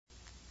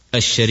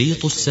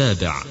الشريط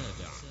السابع: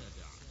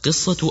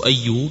 قصة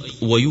أيوب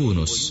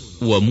ويونس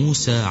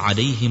وموسى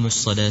عليهم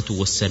الصلاة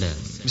والسلام.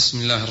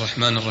 بسم الله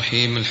الرحمن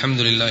الرحيم.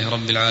 الحمد لله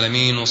رب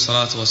العالمين،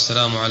 والصلاة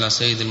والسلام على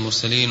سيد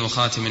المرسلين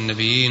وخاتم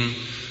النبيين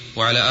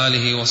وعلى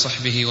آله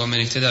وصحبه ومن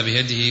اهتدى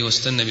بهديه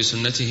واستنى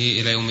بسنته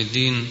إلى يوم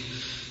الدين.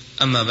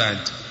 أما بعد،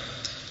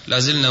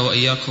 لازلنا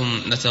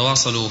وإياكم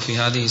نتواصل في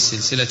هذه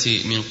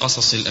السلسلة من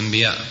قصص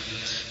الأنبياء.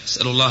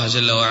 أسأل الله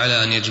جل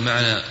وعلا أن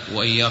يجمعنا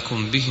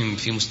وإياكم بهم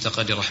في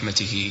مستقر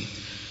رحمته.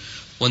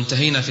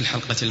 وانتهينا في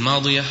الحلقة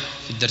الماضية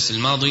في الدرس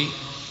الماضي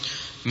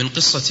من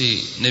قصة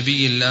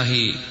نبي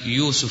الله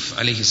يوسف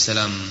عليه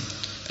السلام،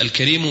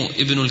 الكريم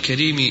ابن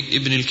الكريم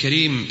ابن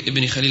الكريم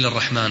ابن خليل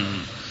الرحمن.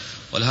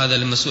 ولهذا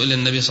لما سئل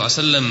النبي صلى الله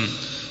عليه وسلم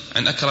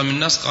عن أكرم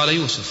الناس قال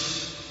يوسف.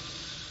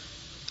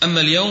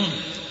 أما اليوم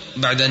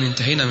بعد أن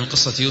انتهينا من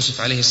قصة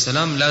يوسف عليه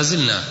السلام،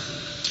 لازلنا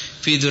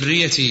في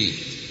ذرية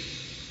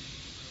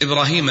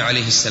إبراهيم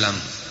عليه السلام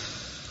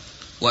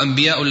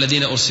وأنبياء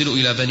الذين أرسلوا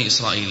إلى بني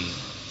إسرائيل.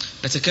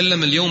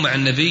 نتكلم اليوم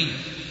عن نبي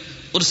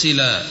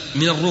أرسل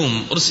من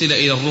الروم، أرسل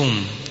إلى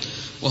الروم،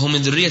 وهو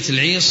من ذرية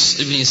العيص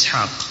ابن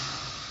إسحاق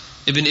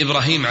ابن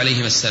إبراهيم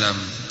عليهم السلام.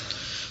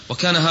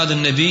 وكان هذا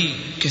النبي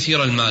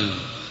كثير المال،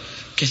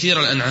 كثير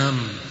الأنعام،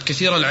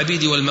 كثير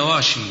العبيد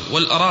والمواشي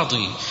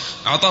والأراضي،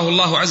 أعطاه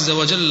الله عز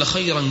وجل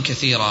خيرا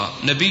كثيرا،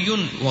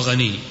 نبي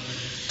وغني.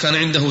 كان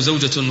عنده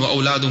زوجة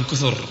وأولاد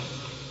كثر،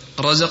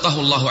 رزقه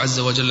الله عز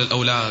وجل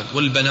الأولاد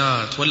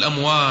والبنات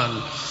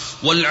والأموال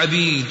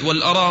والعبيد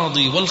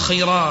والأراضي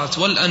والخيرات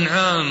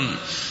والأنعام،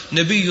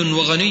 نبي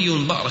وغني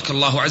بارك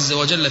الله عز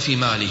وجل في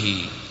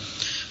ماله.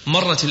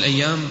 مرت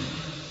الأيام،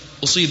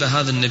 أصيب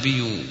هذا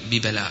النبي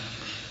ببلاء،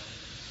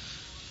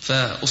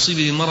 فأصيب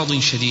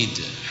بمرض شديد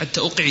حتى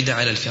أقعد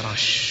على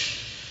الفراش،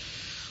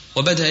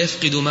 وبدأ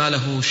يفقد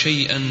ماله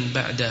شيئا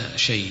بعد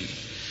شيء،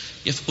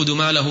 يفقد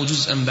ماله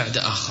جزءا بعد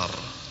آخر،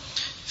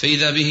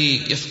 فإذا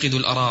به يفقد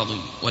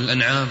الأراضي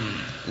والأنعام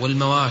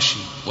والمواشي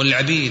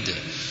والعبيد.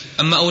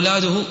 أما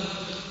أولاده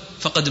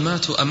فقد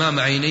ماتوا أمام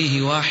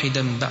عينيه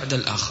واحدا بعد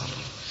الآخر.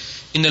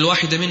 إن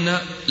الواحد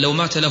منا لو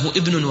مات له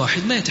ابن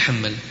واحد ما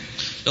يتحمل،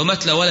 لو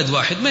مات له ولد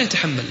واحد ما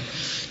يتحمل،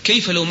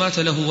 كيف لو مات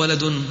له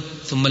ولد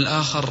ثم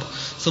الآخر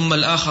ثم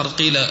الآخر؟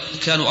 قيل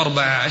كانوا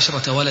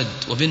 14 ولد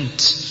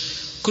وبنت،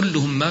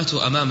 كلهم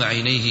ماتوا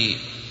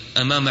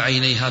أمام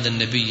عيني هذا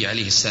النبي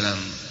عليه السلام.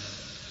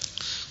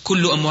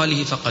 كل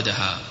أمواله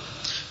فقدها،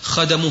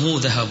 خدمه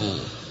ذهبوا،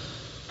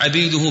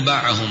 عبيده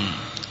باعهم،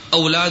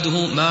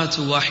 أولاده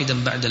ماتوا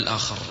واحدا بعد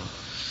الآخر.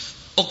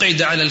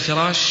 أقعد على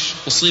الفراش،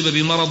 أصيب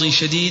بمرض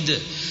شديد،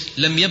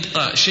 لم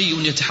يبقى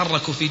شيء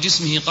يتحرك في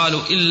جسمه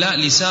قالوا إلا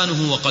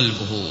لسانه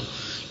وقلبه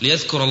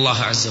ليذكر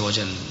الله عز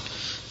وجل.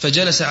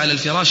 فجلس على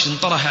الفراش،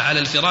 انطرح على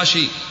الفراش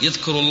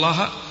يذكر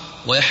الله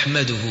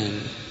ويحمده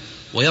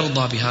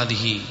ويرضى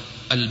بهذه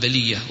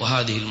البلية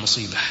وهذه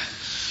المصيبة.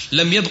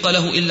 لم يبق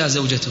له إلا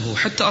زوجته،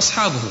 حتى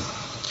أصحابه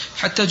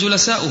حتى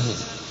جلساؤه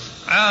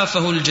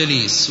عافه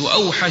الجليس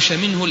وأوحش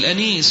منه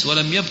الأنيس،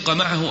 ولم يبق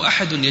معه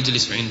أحد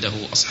يجلس عنده.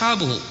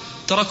 أصحابه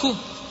تركوه،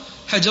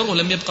 هجروا،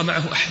 لم يبق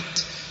معه أحد.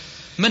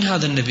 من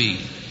هذا النبي؟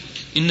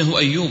 إنه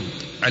أيوب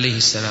عليه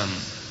السلام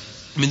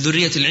من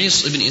ذرية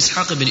العيص ابن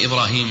إسحاق ابن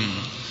إبراهيم.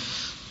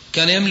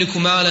 كان يملك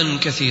مالا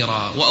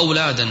كثيرا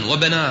وأولادا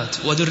وبنات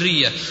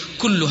وذرية،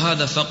 كل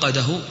هذا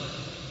فقده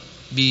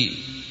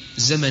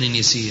بزمن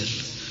يسير،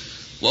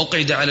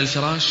 وأقعد على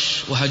الفراش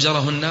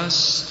وهجره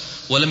الناس،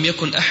 ولم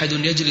يكن أحد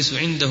يجلس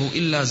عنده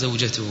إلا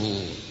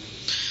زوجته.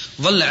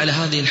 ظل على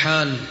هذه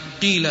الحال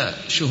قيل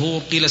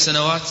شهور، قيل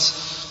سنوات،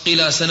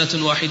 قيل سنة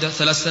واحدة،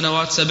 3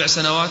 سنوات، 7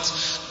 سنوات،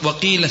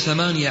 وقيل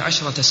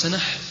 18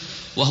 سنة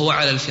وهو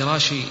على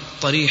الفراش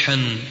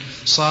طريحا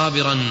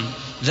صابرا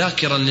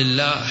ذاكرا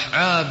لله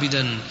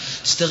عابدا.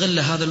 استغل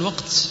هذا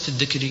الوقت في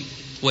الذكر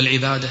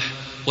والعبادة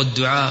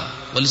والدعاء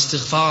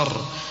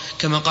والاستغفار،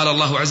 كما قال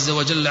الله عز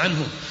وجل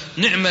عنه: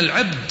 نعم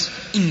العبد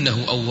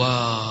إنه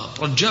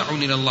أواب رجاع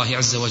إلى الله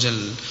عز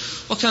وجل.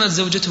 وكانت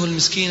زوجته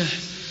المسكينة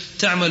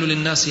تعمل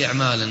للناس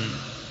أعمالا،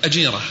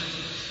 أجيرة،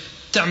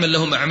 تعمل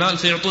لهم أعمال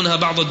فيعطونها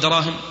بعض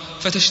الدراهم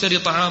فتشتري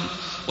طعام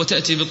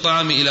وتأتي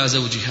بالطعام إلى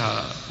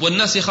زوجها.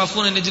 والناس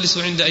يخافون أن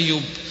يجلسوا عند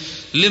أيوب،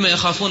 لما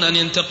يخافون أن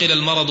ينتقل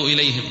المرض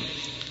إليهم،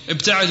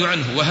 ابتعدوا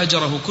عنه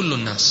وهجره كل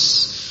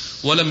الناس،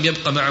 ولم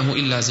يبق معه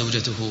إلا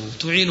زوجته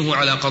تعينه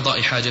على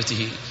قضاء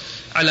حاجته،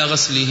 على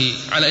غسله،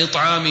 على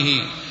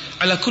إطعامه،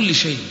 على كل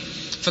شيء.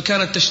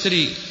 فكانت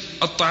تشتري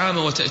الطعام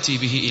وتأتي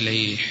به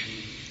إليه،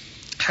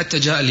 حتى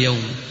جاء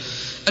اليوم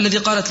الذي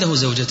قالت له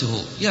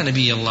زوجته: يا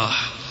نبي الله،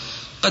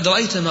 قد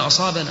رأيت ما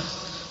أصابنا،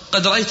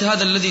 قد رأيت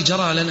هذا الذي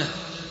جرى لنا،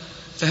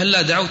 فهل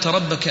لا دعوت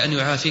ربك أن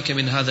يعافيك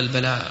من هذا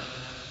البلاء؟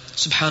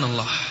 سبحان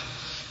الله،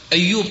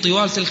 أيوب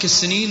طوال تلك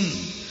السنين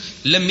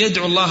لم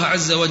يدعو الله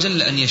عز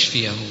وجل أن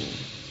يشفيه،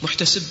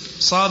 محتسب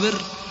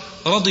صابر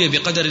رضي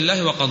بقدر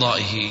الله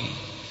وقضائه.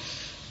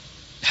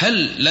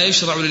 هل لا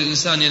يشرع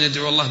للإنسان أن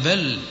يدعو الله؟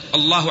 بل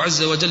الله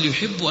عز وجل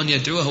يحب أن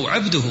يدعوه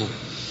عبده،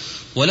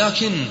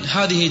 ولكن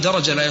هذه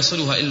درجة لا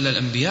يصلها إلا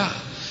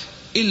الأنبياء،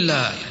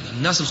 إلا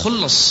الناس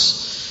الخلص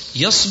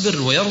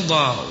يصبر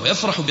ويرضى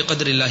ويفرح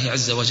بقدر الله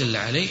عز وجل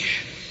عليه.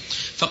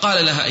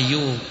 فقال لها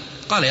أيوب،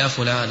 قال يا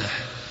فلانة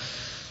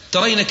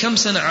ترين كم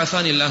سنة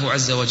عافاني الله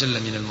عز وجل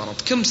من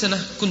المرض، كم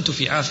سنة كنت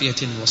في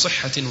عافية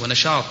وصحة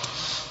ونشاط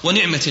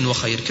ونعمة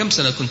وخير، كم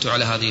سنة كنت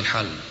على هذه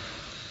الحال.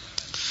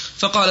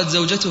 فقالت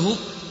زوجته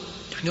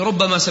يعني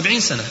ربما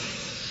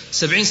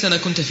 70 سنة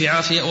كنت في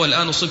عافية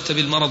والآن أصبت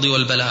بالمرض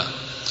والبلاء.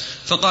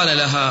 فقال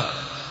لها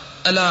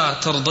ألا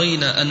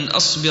ترضين أن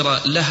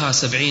أصبر لها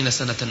 70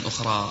 سنة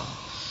أخرى؟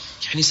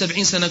 يعني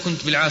 70 سنة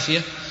كنت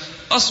بالعافية،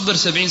 أصبر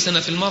 70 سنة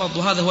في المرض،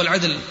 وهذا هو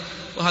العدل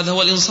وهذا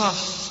هو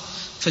الإنصاف.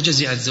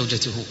 فجزعت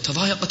زوجته،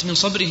 تضايقت من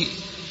صبره.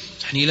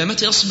 يعني إلى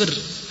متى يصبر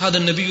هذا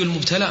النبي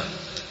المبتلى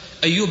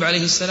أيوب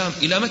عليه السلام؟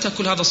 إلى متى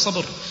كل هذا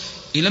الصبر؟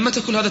 إلى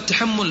متى كل هذا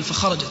التحمل؟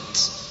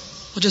 فخرجت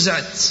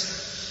وجزعت،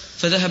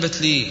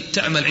 فذهبت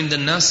لتعمل عند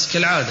الناس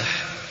كالعادة.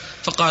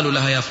 فقالوا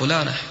لها يا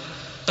فلانة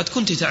قد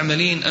كنت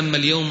تعملين، أما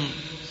اليوم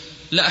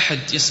لا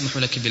أحد يسمح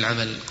لك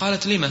بالعمل.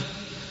 قالت لما؟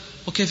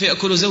 وكيف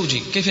يأكل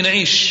زوجي؟ كيف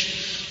نعيش؟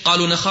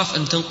 قالوا نخاف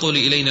أن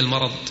تنقلي إلينا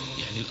المرض.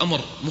 يعني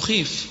الأمر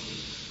مخيف،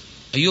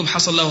 أيوب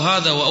حصل له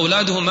هذا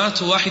وأولاده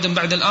ماتوا واحدا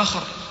بعد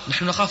الآخر،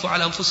 نحن نخاف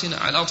على أنفسنا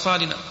على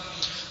أطفالنا،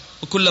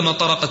 وكلما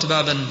طرقت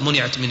بابا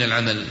منعت من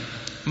العمل.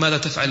 ماذا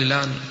تفعل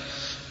الآن؟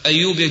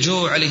 أيوب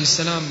يجوع عليه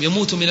السلام،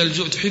 يموت من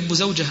الجوع، تحب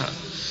زوجها،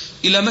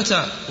 إلى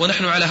متى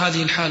ونحن على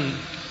هذه الحال؟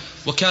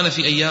 وكان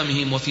في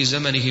أيامهم وفي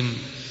زمنهم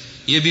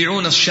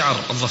يبيعون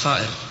الشعر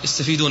الضفائر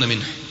يستفيدون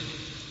منه.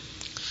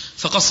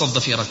 فقصت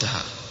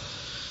ضفيرتها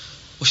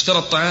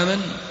واشترت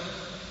طعاما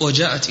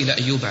وجاءت إلى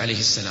أيوب عليه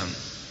السلام،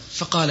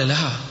 فقال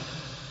لها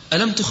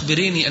ألم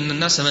تخبريني أن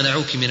الناس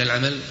منعوك من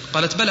العمل؟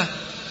 قالت بلى.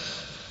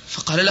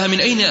 فقال لها من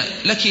أين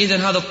لك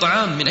إذن هذا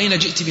الطعام؟ من أين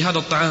جئت بهذا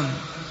الطعام؟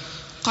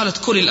 قالت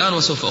كل الآن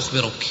وسوف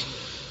أخبرك.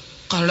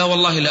 قال لا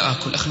والله لا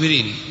آكل،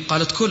 أخبريني.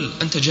 قالت كل،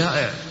 أنت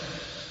جائع.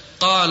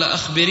 قال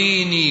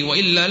أخبريني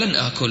وإلا لن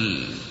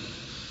آكل.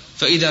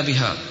 فإذا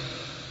بها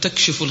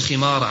تكشف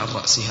الخمار عن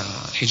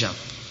رأسها، الحجاب،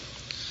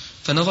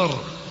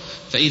 فنظر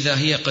فإذا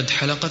هي قد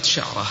حلقت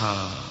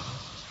شعرها.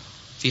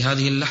 في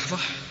هذه اللحظة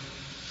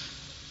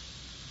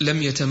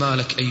لم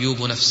يتمالك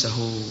أيوب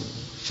نفسه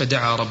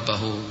فدعا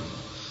ربه،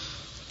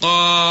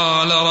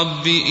 قال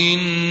رب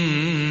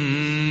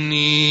إني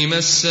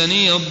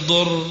مسني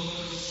الضر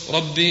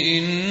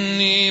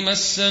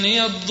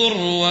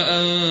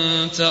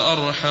وأنت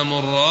أرحم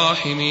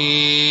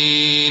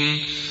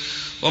الراحمين.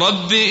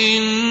 رب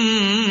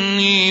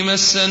إني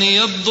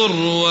مسني الضر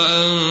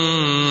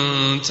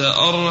وأنت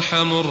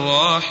أرحم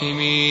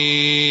الراحمين.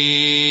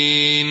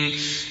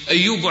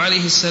 أيوب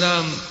عليه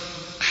السلام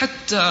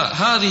حتى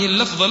هذه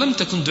اللفظة لم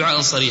تكن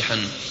دعاء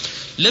صريحا،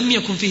 لم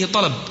يكن فيه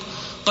طلب.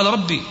 قال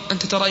ربي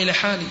أنت ترى إلى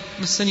حالي،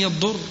 مسني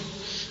الضر،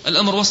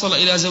 الأمر وصل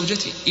إلى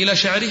زوجتي إلى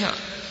شعرها،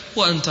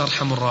 وأنت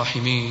أرحم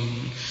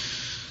الراحمين.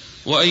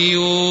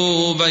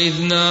 وأيوب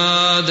إذ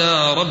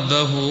نادى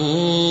ربه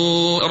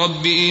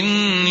رب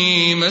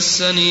إني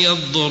مسني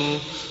الضر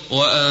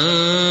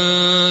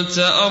وأنت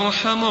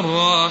أرحم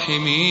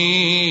الراحمين.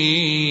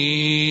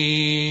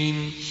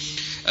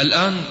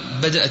 الآن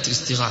بدأت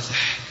الاستغاثة،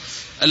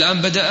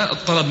 الآن بدأ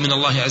الطلب من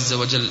الله عز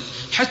وجل،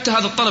 حتى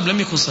هذا الطلب لم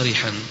يكن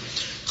صريحا.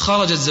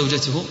 خرجت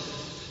زوجته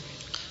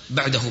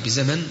بعده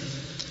بزمن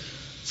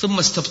ثم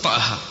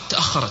استبطأها،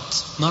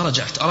 تأخرت ما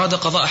رجعت، أراد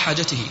قضاء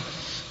حاجته،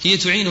 هي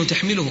تعينه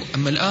تحمله،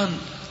 أما الآن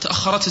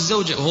تأخرت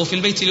الزوجة وهو في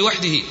البيت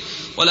لوحده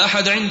ولا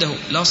أحد عنده،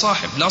 لا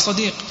صاحب لا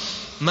صديق.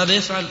 ماذا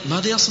يفعل؟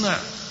 ماذا يصنع؟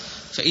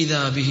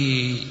 فإذا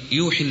به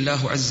يوحي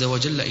الله عز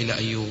وجل إلى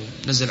أيوب،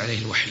 نزل عليه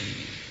الوحي،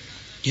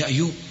 يا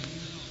أيوب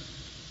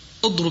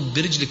اضرب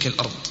برجلك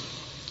الأرض،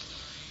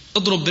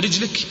 اضرب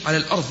برجلك على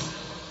الأرض،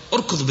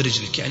 اركض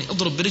برجلك، يعني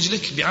اضرب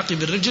برجلك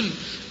بعقب الرجل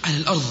على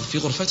الأرض في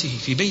غرفته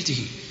في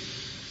بيته.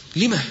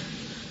 لما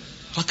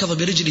ركض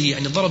برجله؟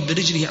 يعني ضرب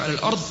برجله على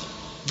الأرض،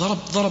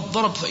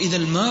 ضرب فإذا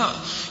الماء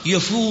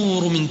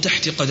يفور من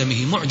تحت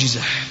قدمه.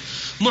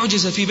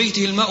 معجزة في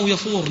بيته، الماء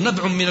يفور،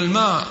 نبع من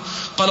الماء.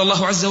 قال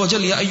الله عز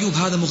وجل يا أيوب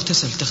هذا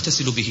مغتسل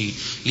تغتسل به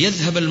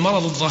ليذهب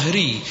المرض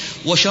الظاهري،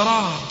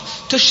 وشراب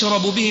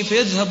تشرب به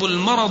فيذهب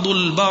المرض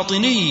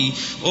الباطني.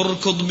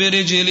 اركض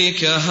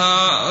برجلك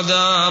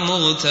هذا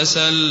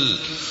مغتسل،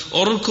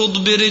 اركض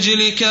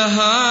برجلك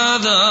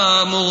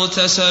هذا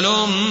مغتسل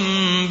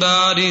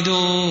بارد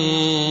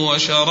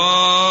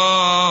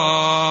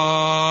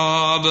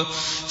وشراب.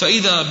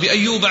 فإذا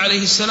بأيوب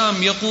عليه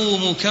السلام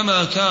يقوم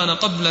كما كان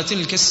قبل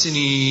تلك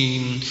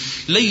السنين،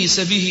 ليس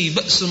به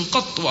بأس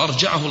قط،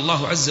 وأرجعه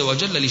الله عز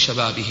وجل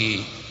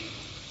لشبابه.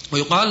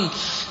 ويقال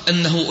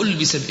أنه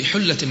ألبس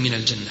بحلة من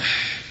الجنة.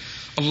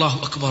 الله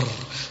أكبر،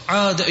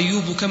 عاد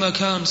أيوب كما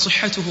كان،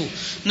 صحته،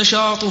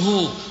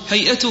 نشاطه،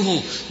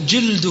 هيئته،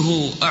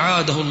 جلده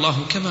أعاده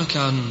الله كما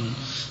كان.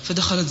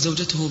 فدخلت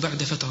زوجته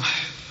بعد فترة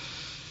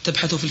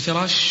تبحث في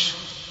الفراش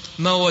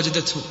ما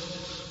وجدته،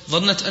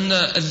 ظنت أن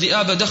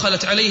الذئاب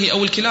دخلت عليه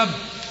أو الكلاب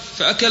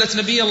فأكلت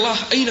نبي الله،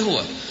 أين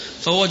هو؟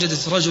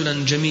 فوجدت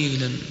رجلا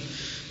جميلا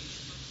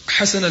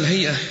حسن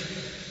الهيئة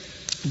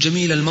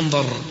جميل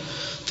المنظر،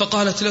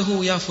 فقالت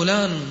له يا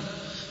فلان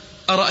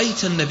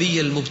أرأيت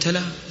النبي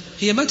المبتلى؟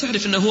 هي ما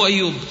تعرف أنه هو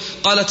أيوب.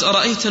 قالت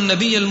أرأيت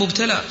النبي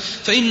المبتلى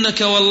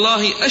فإنك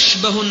والله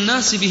أشبه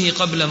الناس به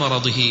قبل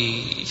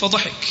مرضه.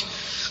 فضحك.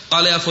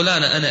 قال يا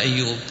فلان أنا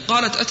أيوب.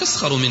 قالت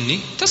أتسخر مني؟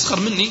 تسخر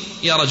مني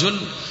يا رجل؟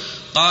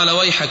 قال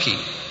ويحك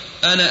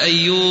أنا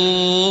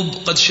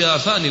أيوب قد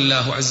شافاني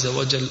الله عز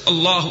وجل.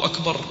 الله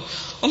أكبر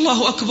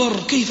الله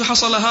أكبر، كيف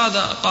حصل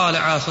هذا؟ قال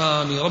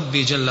عافاني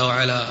ربي جل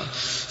وعلا.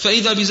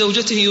 فإذا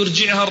بزوجته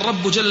يرجعها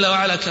الرب جل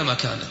وعلا كما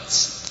كانت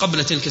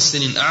قبل تلك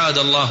السنين، أعاد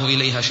الله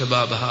إليها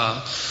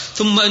شبابها،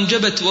 ثم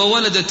أنجبت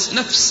وولدت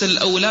نفس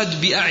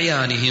الأولاد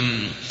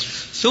بأعيانهم،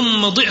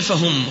 ثم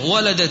ضعفهم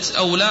ولدت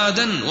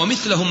أولادا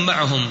ومثلهم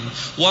معهم،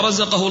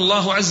 ورزقه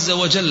الله عز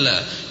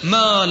وجل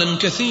مالا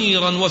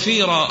كثيرا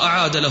وفيرا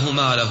أعاد له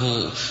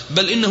ماله.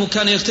 بل إنه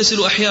كان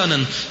يغتسل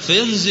أحيانا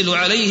فينزل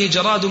عليه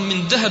جراد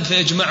من ذهب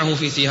فيجمعه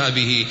في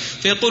ثيابه،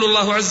 فيقول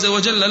الله عز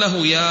وجل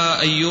له يا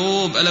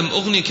أيوب ألم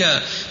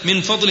أغنك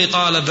من فضلي؟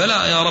 قال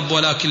بلى يا رب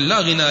ولكن لا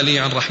غنى لي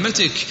عن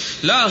رحمتك،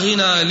 لا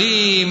غنى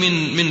لي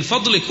من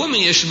فضلك، ومن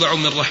يشبع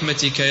من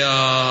رحمتك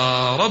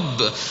يا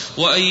رب.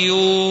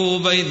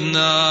 وأيوب إذ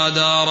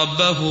نادى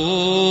ربه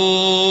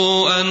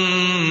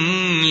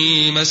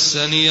أني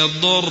مسني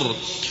الضر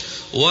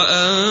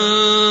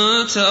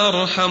وأنت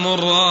أرحم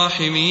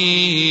الراحمين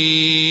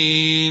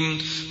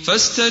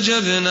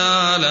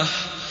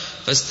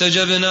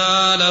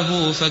فاستجبنا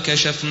له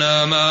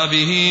فكشفنا ما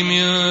به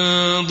من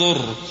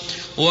ضر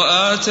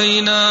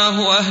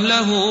وآتيناه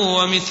أهله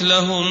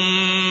ومثلهم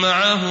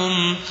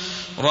معهم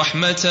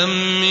رحمة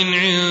من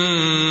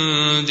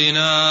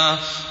عندنا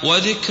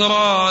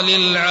وذكرى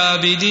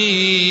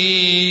للعابدين.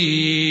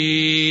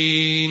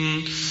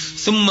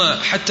 ثم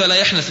حتى لا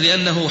يحنث،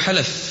 لأنه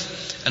حلف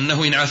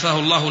أنه إن عافاه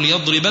الله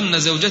ليضربن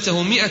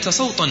زوجته 100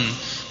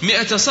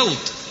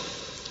 صوت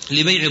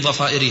لبيع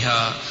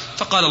ضفائرها،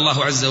 فقال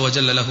الله عز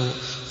وجل له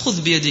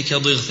خذ بيدك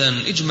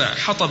ضغثا، اجمع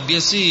حطب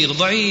يسير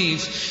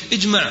ضعيف،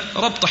 اجمع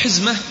ربط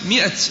حزمة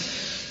 100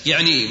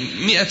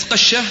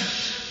 قشة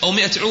أو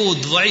 100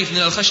 عود ضعيف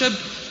من الخشب،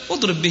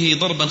 واضرب به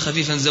ضربا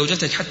خفيفا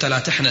زوجتك حتى لا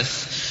تحنث.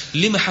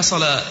 لما حصل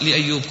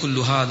لأيوب كل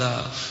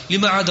هذا؟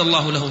 لما عاد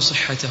الله له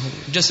صحته،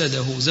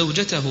 جسده،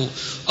 زوجته،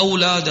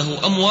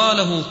 أولاده،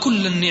 أمواله،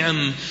 كل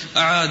النعم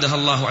أعادها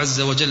الله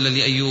عز وجل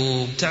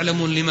لأيوب.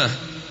 تعلمون لما؟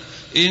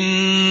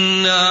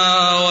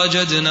 إنا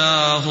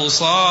وجدناه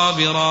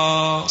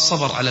صابرا،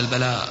 صبر على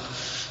البلاء،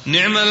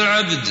 نعم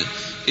العبد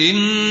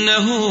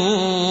إنه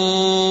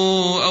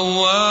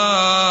أواب.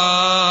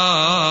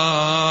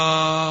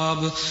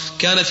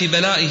 كان في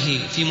بلائه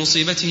في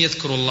مصيبته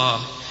يذكر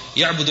الله،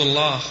 يعبد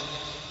الله،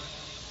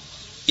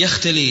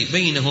 يختلي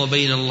بينه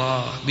وبين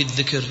الله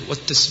بالذكر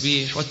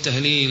والتسبيح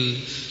والتهليل.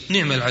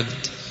 نعم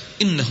العبد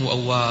إنه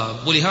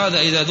أواب.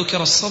 ولهذا إذا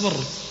ذكر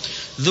الصبر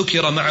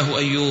ذكر معه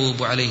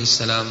أيوب عليه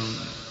السلام.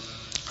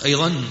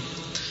 أيضا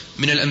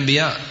من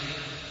الأنبياء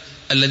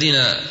الذين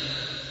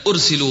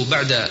أرسلوا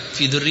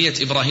في ذرية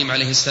إبراهيم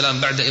عليه السلام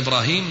بعد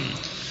إبراهيم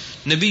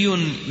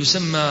نبي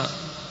يسمى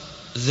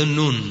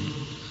ذنون،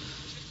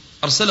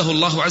 أرسله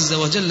الله عز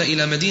وجل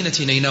إلى مدينة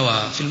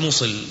نينوى في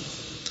الموصل.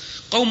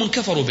 قوم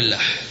كفروا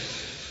بالله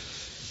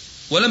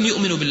ولم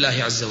يؤمنوا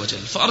بالله عز وجل،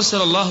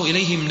 فأرسل الله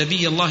إليهم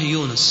نبي الله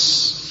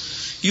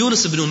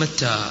يونس بن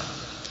متى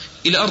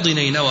إلى أرض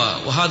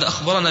نينوى. وهذا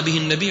أخبرنا به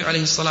النبي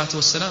عليه الصلاة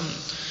والسلام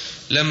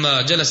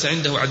لما جلس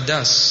عنده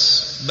عداس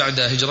بعد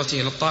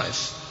هجرته إلى الطائف.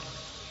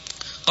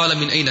 قال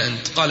من أين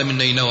أنت؟ قال من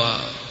نينوى.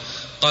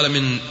 قال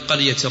من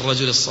قرية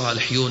الرجل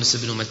الصالح يونس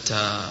بن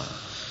متى.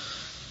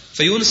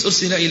 فيونس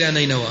أرسل إلى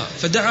نينوى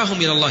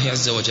فدعاهم إلى الله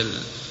عز وجل،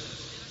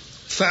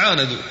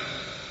 فعاندوا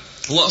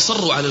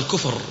وأصروا على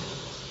الكفر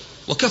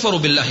وكفروا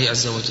بالله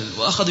عز وجل،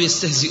 وأخذوا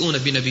يستهزئون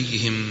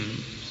بنبيهم.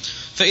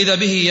 فإذا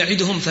به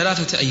يعدهم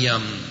 3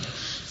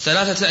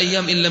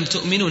 أيام إن لم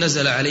تؤمنوا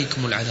نزل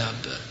عليكم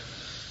العذاب.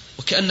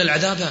 وكأن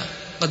العذاب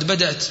قد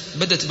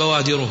بدت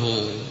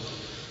بوادره.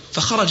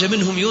 فخرج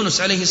منهم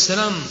يونس عليه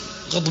السلام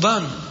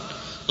غضبان،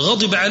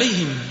 غضب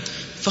عليهم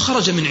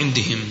فخرج من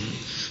عندهم.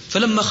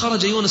 فلما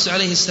خرج يونس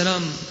عليه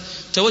السلام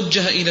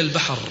توجه إلى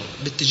البحر،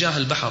 باتجاه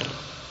البحر،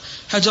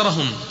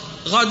 هجرهم،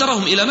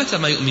 غادرهم. إلى متى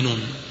ما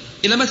يؤمنون؟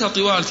 إلى متى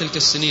طوال تلك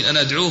السنين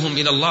أنا أدعوهم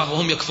إلى الله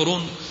وهم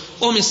يكفرون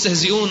وهم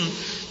يستهزئون؟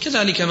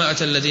 كذلك ما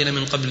أتى الذين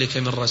من قبلك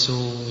من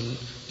رسول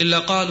إلا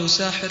قالوا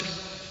ساحر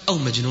أو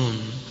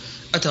مجنون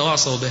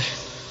أتواصوا به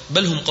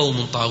بل هم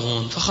قوم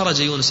طاغون. فخرج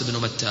يونس بن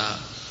متى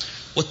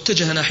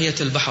واتجه ناحية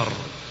البحر،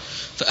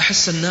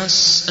 فأحس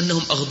الناس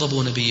أنهم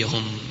أغضبوا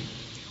نبيهم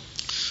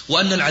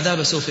وأن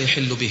العذاب سوف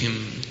يحل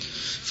بهم،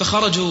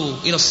 فخرجوا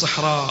إلى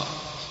الصحراء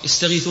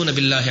يستغيثون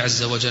بالله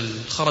عز وجل.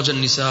 خرج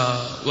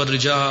النساء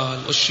والرجال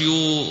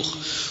والشيوخ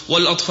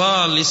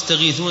والأطفال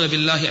يستغيثون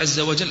بالله عز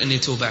وجل أن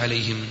يتوب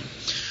عليهم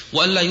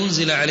وأن لا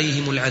ينزل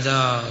عليهم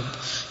العذاب.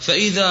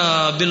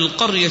 فإذا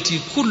بالقرية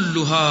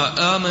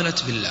كلها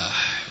آمنت بالله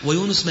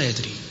ويونس ما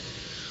يدري.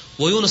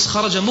 ويونس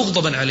خرج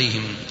مغضبا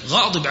عليهم،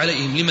 غاضب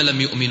عليهم لما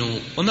لم يؤمنوا،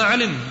 وما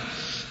علم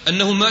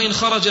أنه ما إن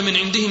خرج من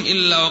عندهم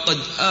إلا وقد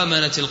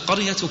آمنت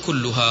القرية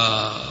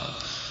كلها.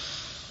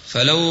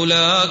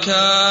 فلولا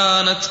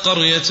كانت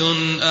قرية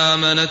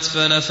آمنت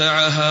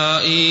فنفعها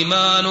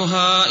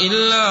إيمانها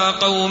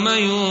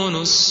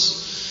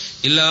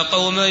إلا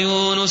قوم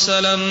يونس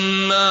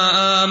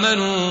لما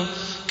آمنوا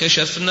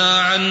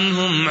كشفنا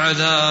عنهم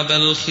عذاب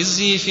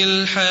الخزي في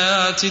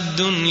الحياة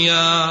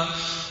الدنيا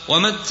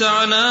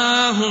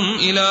ومتعناهم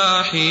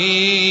إلى حين.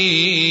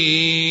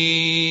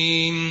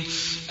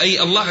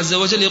 أي الله عز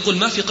وجل يقول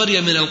ما في قرية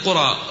من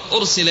القرى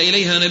أرسل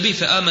إليها نبي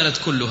فآمنت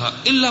كلها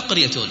إلا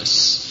قرية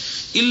يونس،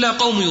 إلا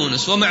قوم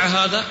يونس. ومع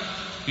هذا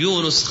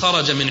يونس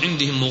خرج من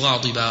عندهم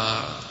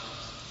مغاضبا،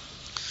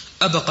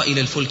 أبق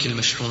إلى الفلك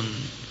المشحون،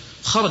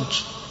 خرج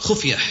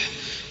خفيح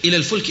إلى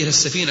الفلك، إلى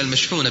السفينة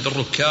المشحونة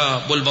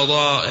بالركاب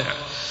والبضائع،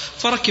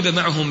 فركب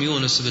معهم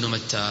يونس بن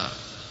متى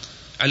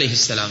عليه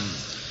السلام،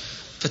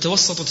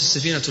 فتوسطت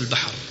السفينة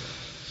البحر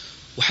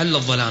وحل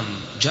الظلام،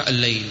 جاء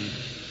الليل.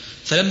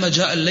 فلما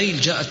جاء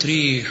الليل جاءت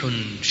ريح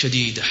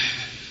شديدة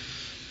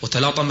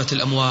وتلاطمت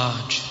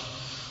الأمواج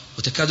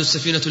وتكاد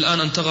السفينة الآن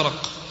أن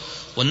تغرق،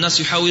 والناس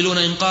يحاولون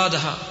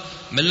إنقاذها.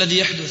 ما الذي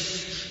يحدث؟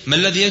 ما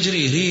الذي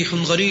يجري؟ ريح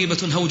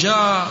غريبة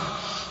هوجاء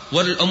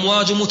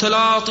والأمواج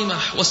متلاطمة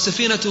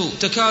والسفينة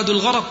تكاد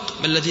الغرق.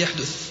 ما الذي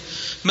يحدث؟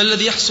 ما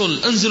الذي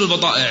يحصل؟ أنزلوا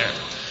البضائع،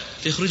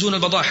 فيخرجون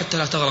البضائع حتى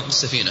لا تغرق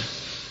السفينة،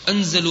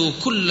 أنزلوا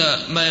كل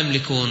ما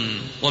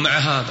يملكون. ومع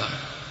هذا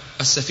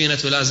السفينة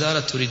لا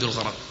زالت تريد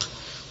الغرق،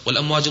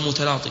 والأمواج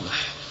متلاطمة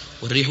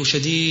والريح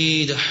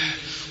شديدة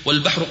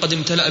والبحر قد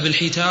امتلأ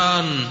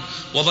بالحيتان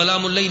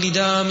وظلام الليل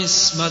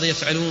دامس. ماذا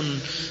يفعلون؟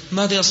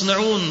 ماذا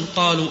يصنعون؟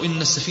 قالوا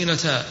إن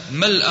السفينة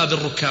ملأى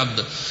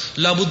بالركاب،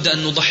 لا بد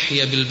أن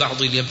نضحي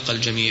بالبعض ليبقى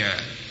الجميع.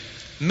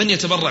 من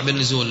يتبرع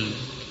بالنزول؟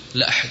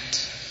 لا أحد.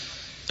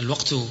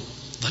 الوقت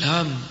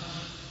ظلام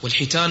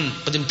والحيتان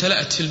قد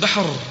امتلأت في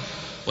البحر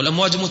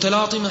والأمواج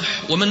متلاطمة،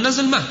 ومن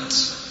نزل مات.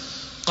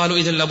 قالوا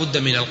إذن لا بد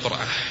من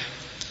القرعة،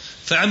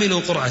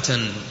 فعملوا قرعة،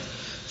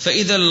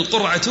 فإذا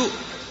القرعة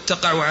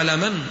تقع على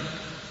من؟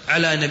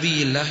 على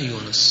نبي الله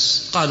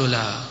يونس. قالوا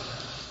لا،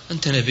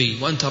 أنت نبي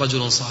وأنت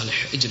رجل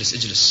صالح،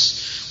 اجلس.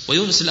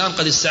 ويونس الآن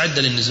قد استعد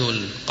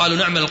للنزول. قالوا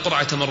نعمل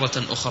القرعة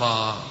مرة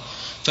أخرى،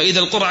 فإذا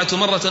القرعة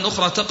مرة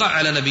أخرى تقع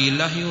على نبي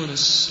الله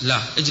يونس.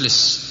 لا،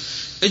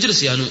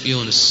 اجلس يا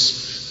يونس،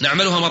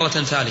 نعملها مرة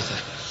ثالثة.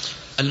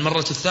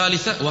 المرة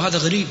الثالثة، وهذا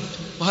غريب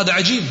وهذا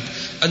عجيب،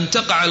 أن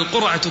تقع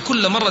القرعة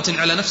كل مرة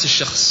على نفس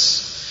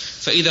الشخص،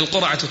 فإذا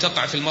القرعة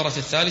تقع في المرة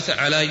الثالثة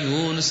على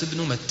يونس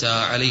بن متى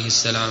عليه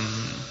السلام.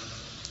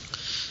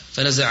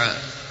 فنزع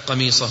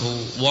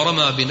قميصه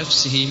ورمى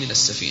بنفسه من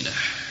السفينة،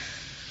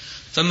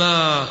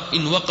 فما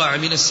إن وقع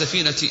من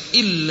السفينة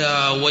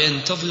إلا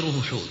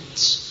وينتظره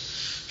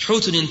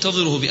حوت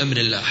ينتظره بأمر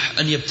الله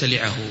أن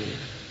يبتلعه،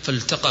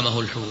 فالتقمه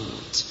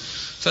الحوت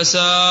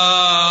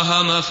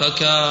فساهم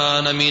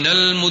فكان من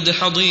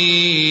المدحضين.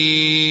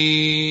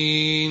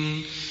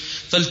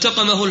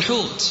 فالتقمه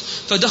الحوت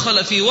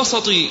فدخل في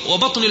وسط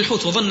وبطن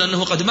الحوت وظن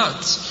أنه قد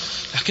مات،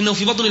 لكنه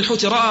في بطن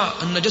الحوت رأى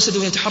أن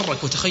جسده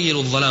يتحرك، وتخيل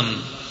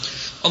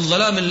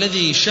الظلام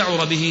الذي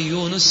شعر به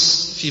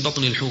يونس في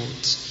بطن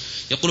الحوت.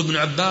 يقول ابن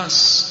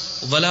عباس: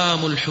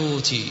 ظلام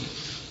الحوت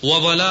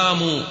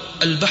وظلام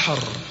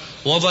البحر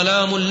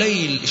وظلام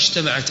الليل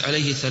اجتمعت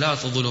عليه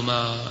 3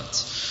 ظلمات.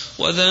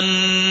 وذا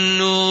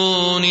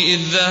النون إذ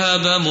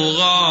ذهب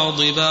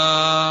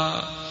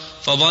مغاضبا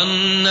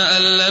فظن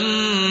أن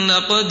لن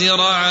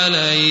نقدر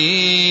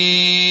عليه.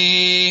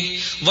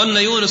 ظن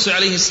يونس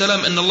عليه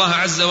السلام أن الله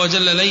عز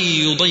وجل لن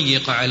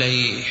يضيق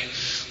عليه،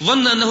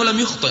 ظن أنه لم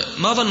يخطئ،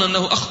 ما ظن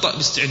أنه أخطأ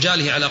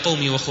باستعجاله على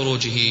قومه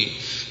وخروجه،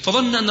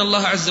 فظن أن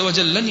الله عز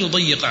وجل لن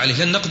يضيق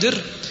عليه، لن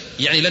نقدر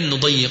يعني لن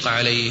نضيق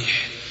عليه.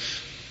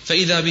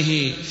 فإذا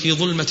به في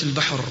ظلمة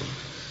البحر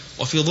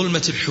وفي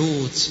ظلمة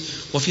الحوت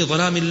وفي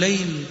ظلام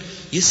الليل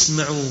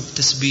يسمع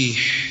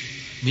تسبيح.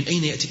 من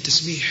أين يأتي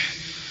التسبيح؟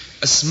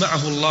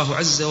 أسمعه الله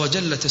عز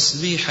وجل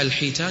تسبيح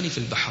الحيتان في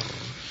البحر.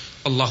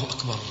 الله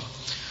أكبر.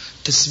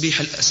 تسبيح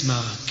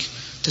الأسماك،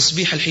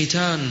 تسبيح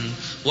الحيتان.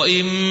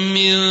 وإن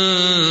من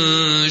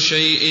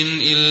شيء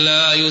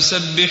إلا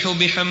يسبح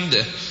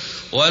بحمده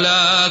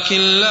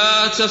ولكن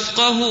لا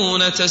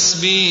تفقهون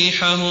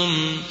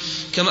تسبيحهم.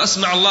 كما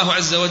أسمع الله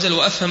عز وجل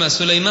وأفهم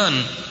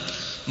سليمان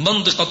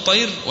منطق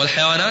الطير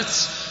والحيوانات،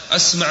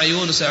 أسمع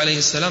يونس عليه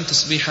السلام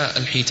تسبيح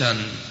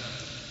الحيتان.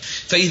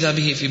 فإذا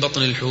به في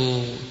بطن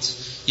الحوت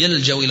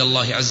يلجأ إلى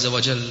الله عز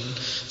وجل،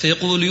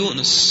 فيقول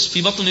يونس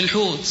في بطن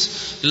الحوت: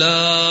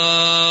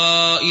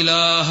 لا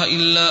إله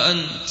إلا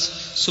أنت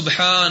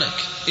سبحانك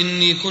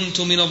إني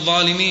كنت من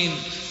الظالمين،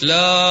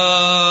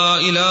 لا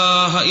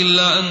إله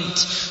إلا أنت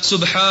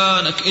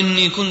سبحانك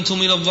إني كنت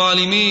من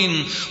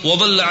الظالمين.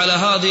 وظل على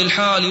هذه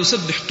الحال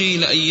يسبح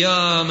قيل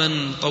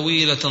أياما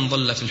طويلة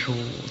ظل في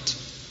الحوت.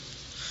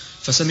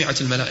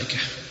 فسمعت الملائكة،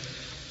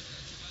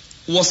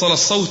 وصل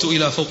الصوت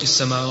إلى فوق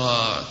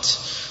السماوات،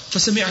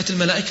 فسمعت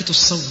الملائكة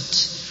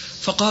الصوت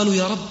فقالوا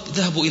يا رب،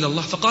 ذهبوا إلى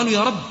الله فقالوا يا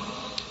رب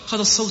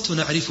هذا الصوت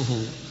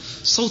نعرفه،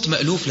 صوت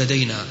مألوف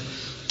لدينا،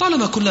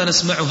 طالما كنا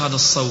نسمع هذا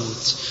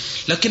الصوت،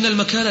 لكن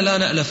المكان لا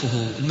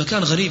نألفه،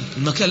 المكان غريب،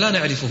 المكان لا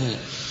نعرفه.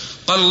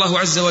 قال الله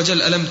عز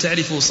وجل: ألم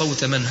تعرفوا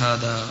صوت من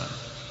هذا؟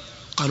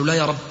 قالوا: لا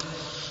يا رب.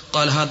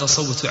 قال: هذا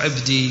صوت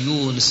عبدي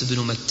يونس بن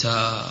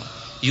متى.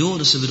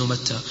 يونس بن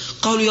متى.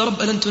 قالوا: يا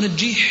رب ألن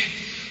تنجيه؟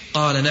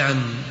 قال: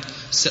 نعم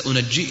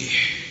سأنجيه.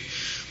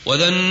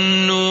 وذا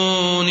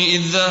النون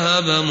إذ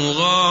ذهب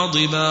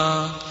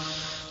مغاضبا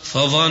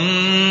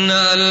فظن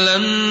أن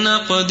لن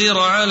نقدر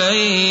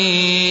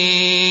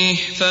عليه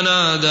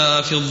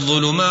فنادى في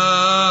الظلمات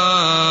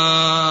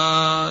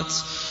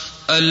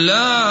أن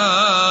لا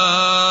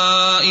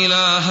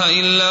إله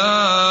إلا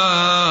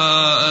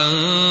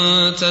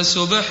أنت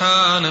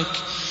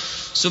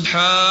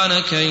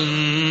سبحانك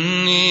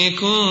إني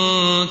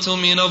كنت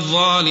من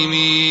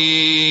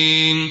الظالمين.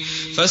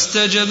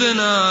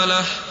 فاستجبنا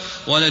له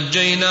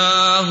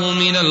ونجيناه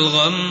من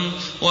الغم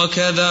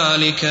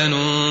وكذلك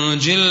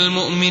ننجي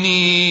المؤمنين.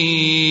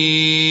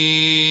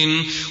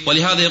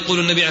 ولهذا يقول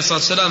النبي عليه الصلاة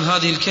والسلام: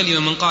 هذه الكلمة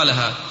من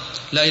قالها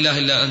لا إله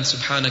إلا أنت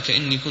سبحانك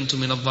إني كنت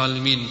من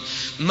الظالمين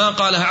ما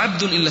قالها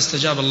عبد إلا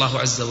استجاب الله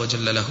عز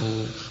وجل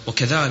له،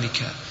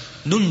 وكذلك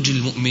ننجي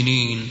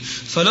المؤمنين.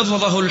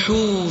 فلفظه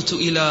الحوت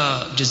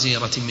إلى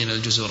جزيرة من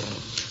الجزر.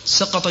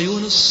 سقط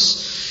يونس،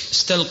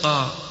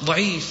 استلقى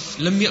ضعيف،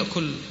 لم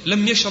يأكل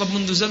لم يشرب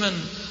منذ زمن،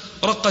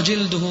 رق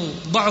جلده،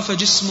 ضعف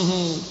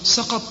جسمه،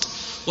 سقط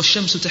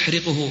والشمس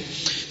تحرقه.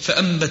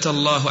 فأنبت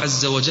الله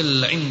عز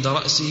وجل عند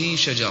رأسه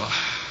شجرة،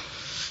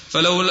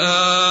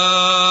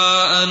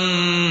 فلولا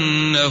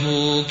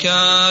أنه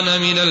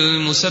كان من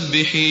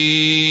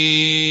المسبحين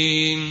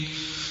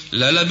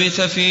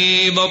للبث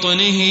في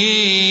بطنه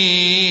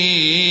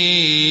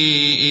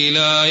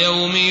إلى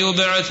يوم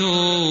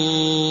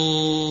يبعثون.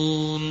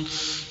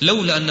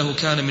 لولا أنه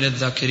كان من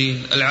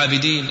الذاكرين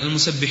العابدين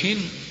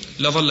المسبحين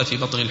لظل في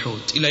بطن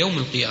الحوت إلى يوم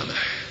القيامة.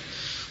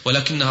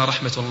 ولكنها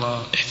رحمة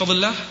الله. احفظ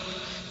الله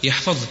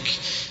يحفظك.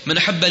 من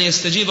أحب أن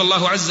يستجيب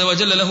الله عز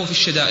وجل له في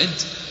الشدائد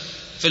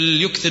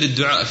فليكثر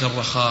الدعاء في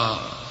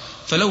الرخاء.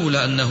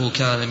 فلولا أنه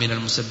كان من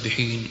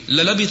المسبحين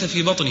للبث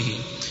في بطنه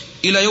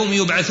إلى يوم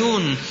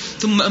يبعثون.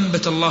 ثم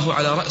أنبت الله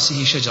على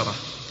رأسه شجرة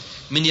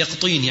من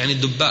يقطين، يعني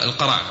الدباء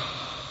القرع.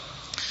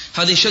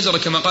 هذه الشجرة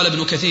كما قال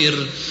ابن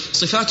كثير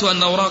صفاتها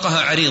أن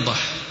أوراقها عريضة،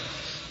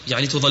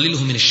 يعني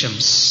تظلله من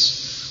الشمس،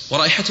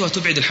 ورائحتها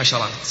تبعد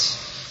الحشرات،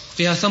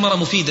 فيها ثمرة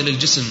مفيدة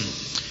للجسم،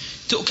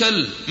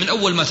 تؤكل من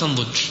أول ما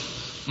تنضج،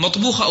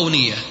 مطبوخة أو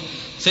نية،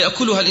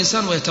 فيأكلها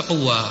الإنسان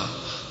ويتقوى.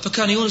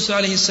 فكان يونس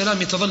عليه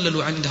السلام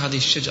يتظلل عند هذه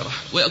الشجرة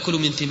ويأكل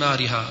من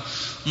ثمارها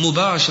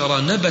مباشرة.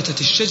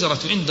 نبتت الشجرة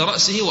عند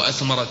رأسه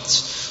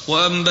وأثمرت.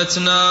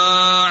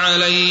 وأنبتنا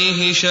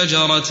عليه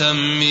شجرة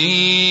من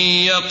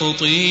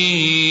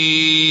يقطين.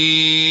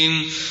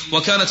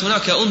 وكانت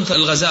هناك أنثى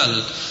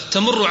الغزال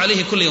تمر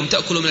عليه كل يوم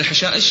تأكل من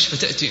الحشائش،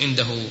 فتأتي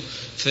عنده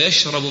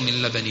فيشرب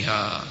من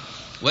لبنها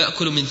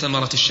ويأكل من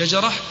ثمرة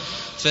الشجرة،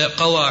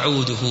 فقوى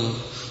عوده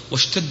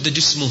واشتد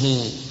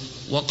جسمه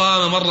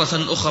وقام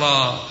مرة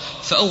أخرى.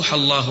 فأوحى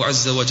الله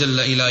عز وجل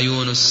إلى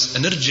يونس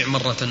أن ارجع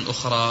مرة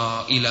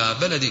أخرى إلى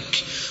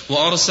بلدك،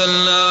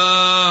 وأرسلناه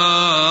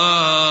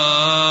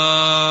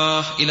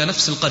إلى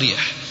نفس القرية،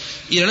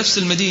 إلى نفس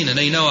المدينة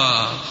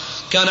نينوى،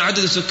 كان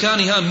عدد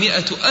سكانها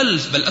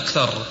 100,000 بل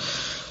أكثر.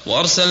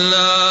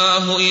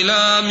 وأرسلناه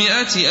إلى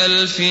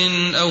 100,000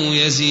 أو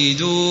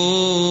يزيدون.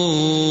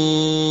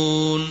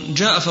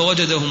 جاء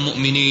فوجدهم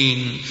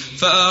مؤمنين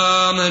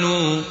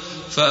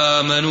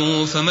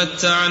فآمنوا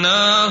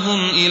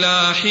فمتعناهم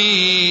إلى حين.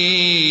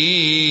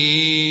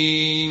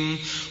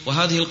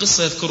 وهذه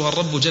القصة يذكرها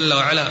الرب جل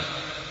وعلا،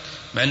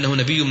 مع أنه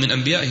نبي من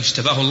أنبيائه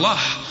اجتباه الله،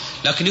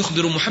 لكن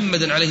يخبر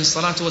محمدا عليه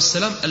الصلاة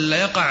والسلام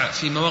ألا يقع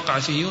فيما وقع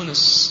فيه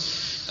يونس،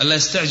 ألا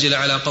يستعجل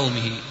على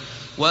قومه،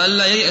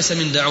 وألا ييأس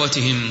من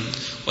دعوتهم.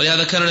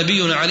 ولهذا كان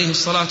نبينا عليه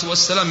الصلاة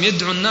والسلام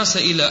يدعو الناس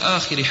إلى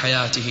آخر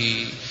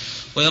حياته،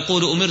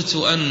 ويقول: أمرت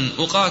أن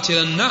أقاتل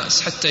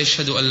الناس حتى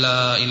يشهدوا أن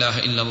لا إله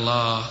إلا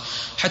الله.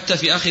 حتى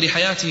في آخر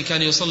حياته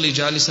كان يصلي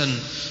جالسا.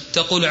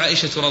 تقول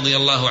عائشة رضي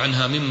الله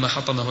عنها: مما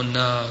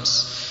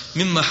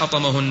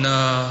حطمه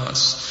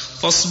الناس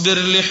فاصبر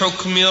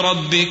لحكم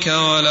ربك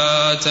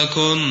ولا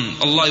تكن.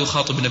 الله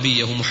يخاطب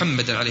نبيه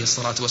محمدا عليه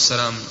الصلاة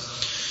والسلام،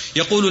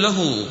 يقول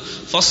له: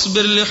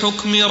 فاصبر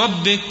لحكم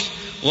ربك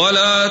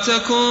ولا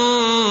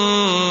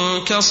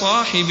تكن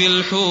كصاحب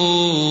الحوت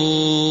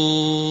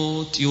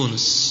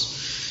يونس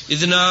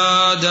إذ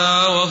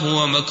نادى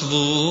وهو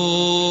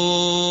مكظوم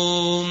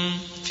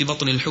في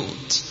بطن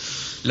الحوت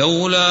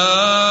لولا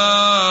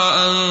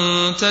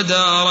أن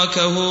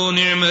تداركه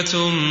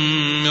نعمة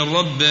من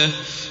ربه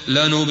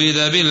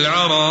لنبذ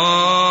بالعراء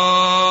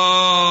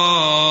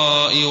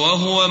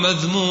وهو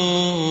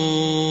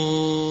مذموم.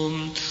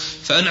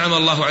 فأنعم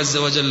الله عز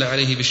وجل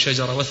عليه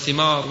بالشجرة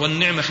والثمار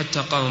والنعمة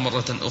حتى قام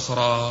مرة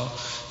أخرى،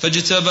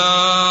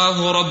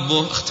 فاجتباه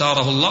ربه،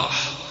 اختاره الله،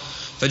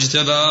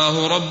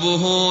 فاجتباه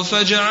ربه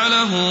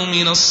فجعله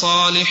من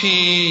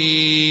الصالحين.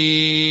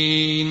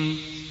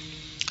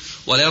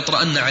 ولا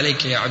يطرأن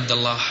عليك يا عبد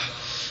الله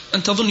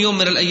أن تظن يوم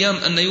من الأيام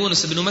أن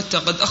يونس بن متى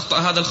قد أخطأ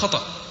هذا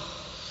الخطأ،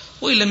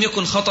 وإن لم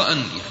يكن خطأ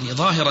يعني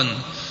ظاهرا،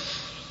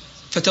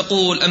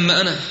 فتقول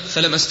أما أنا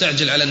فلم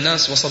أستعجل على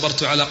الناس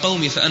وصبرت على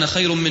قومي فأنا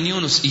خير من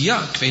يونس،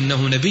 إياك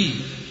فإنه نبي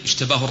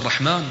اجتباه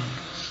الرحمن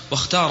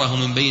واختاره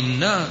من بين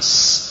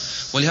الناس.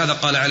 ولهذا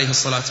قال عليه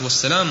الصلاة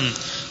والسلام: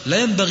 لا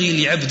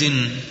ينبغي لعبد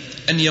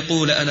أن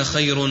يقول أنا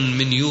خير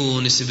من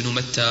يونس بن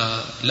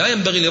متى، لا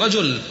ينبغي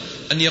لرجل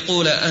أن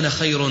يقول أنا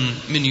خير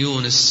من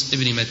يونس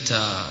بن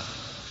متى.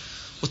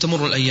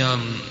 وتمر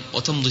الأيام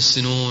وتمضي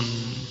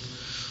السنون،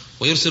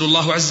 ويرسل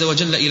الله عز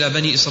وجل إلى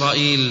بني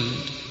إسرائيل،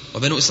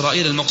 وبنو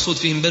إسرائيل المقصود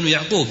فيهم بنو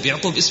يعقوب،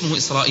 يعقوب اسمه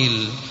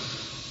إسرائيل،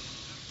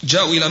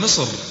 جاءوا إلى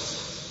مصر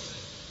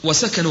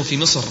وسكنوا في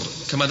مصر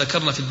كما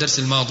ذكرنا في الدرس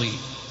الماضي،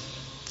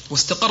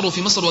 واستقروا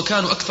في مصر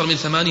وكانوا أكثر من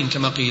 80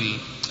 كما قيل،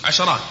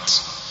 عشرات،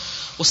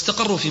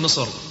 واستقروا في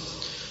مصر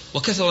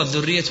وكثرت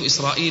ذرية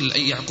إسرائيل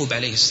أي يعقوب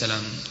عليه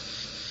السلام،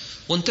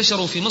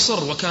 وانتشروا في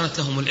مصر وكانت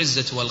لهم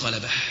العزة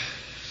والغلبة،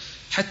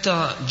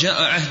 حتى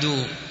جاء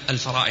عهد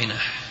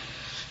الفراعنة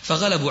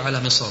فغلبوا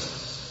على مصر،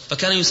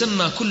 فكان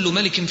يسمى كل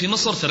ملك في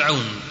مصر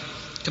فرعون،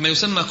 كما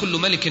يسمى كل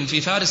ملك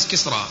في فارس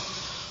كسرى،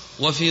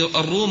 وفي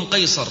الروم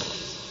قيصر،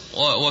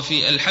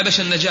 وفي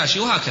الحبشة النجاشي،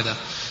 وهكذا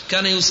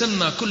كان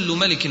يسمى كل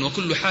ملك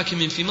وكل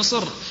حاكم في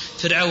مصر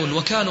فرعون.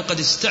 وكانوا قد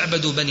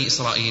استعبدوا بني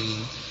إسرائيل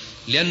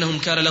لأنهم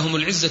كان لهم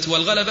العزة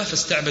والغلبة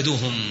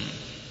فاستعبدوهم،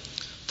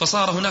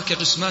 فصار هناك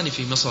قسمان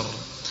في مصر: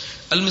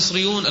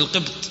 المصريون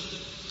القبط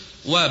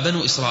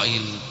وبنو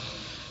إسرائيل.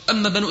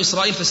 أما بنو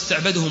إسرائيل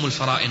فاستعبدهم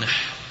الفراعنة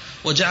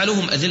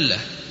وجعلوهم أذلة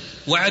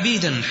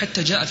وعبيدا،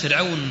 حتى جاء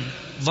فرعون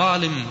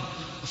ظالم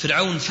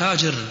وفرعون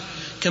فاجر،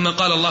 كما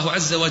قال الله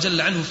عز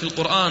وجل عنه في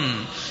القرآن: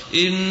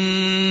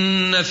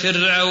 إن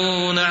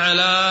فرعون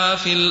علا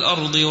في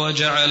الأرض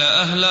وجعل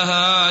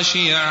أهلها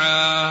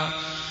شيعا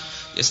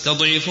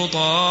يستضعف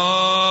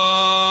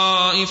طائفة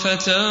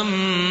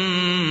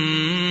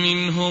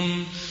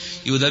منهم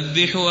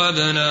يذبح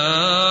أبناءهم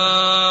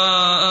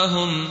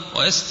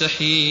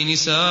ويستحيي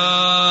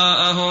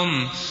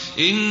نساءهم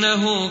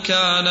إنه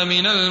كان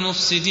من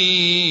المفسدين.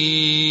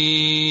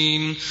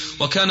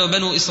 وكان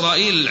بنو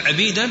إسرائيل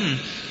عبيدا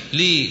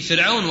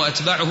لفرعون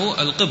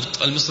وأتباعه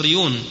القبط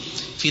المصريون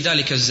في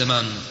ذلك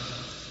الزمان.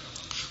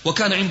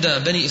 وكان عند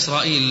بني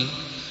إسرائيل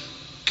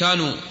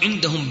كانوا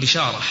عندهم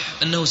بشارة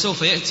أنه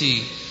سوف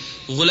يأتي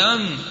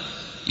غلام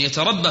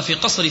يتربى في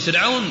قصر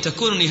فرعون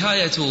تكون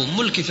نهاية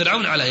ملك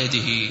فرعون على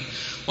يده،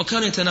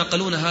 وكانوا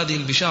يتناقلون هذه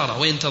البشارة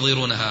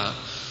وينتظرونها.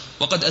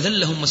 وقد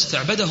أذلهم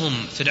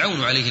واستعبدهم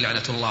فرعون عليه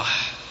لعنة الله.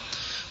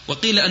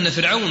 وقيل أن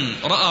فرعون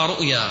رأى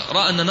رؤيا،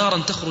 رأى أن نارا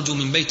تخرج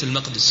من بيت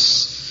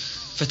المقدس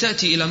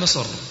فتأتي إلى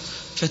مصر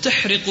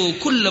فتحرق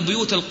كل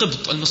بيوت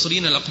القبط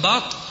المصريين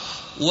الأقباط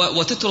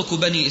وتترك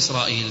بني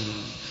إسرائيل.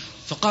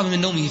 فقام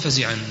من نومه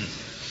فزعا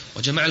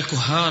وجمع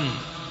الكهان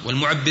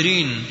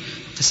والمعبرين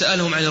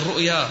فسألهم عن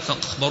الرؤيا،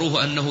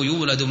 فأخبروه أنه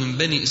يولد من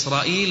بني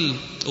إسرائيل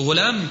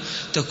غلام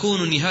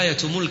تكون نهاية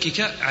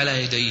ملكك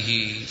على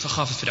يديه.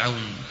 فخاف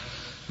فرعون: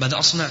 ماذا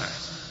أصنع؟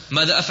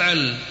 ماذا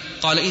أفعل؟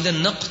 قال: إذا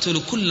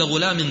نقتل كل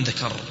غلام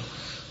ذكر،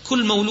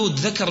 كل مولود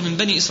ذكر من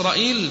بني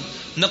إسرائيل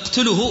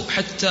نقتله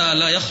حتى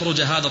لا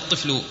يخرج هذا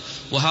الطفل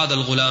وهذا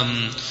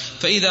الغلام.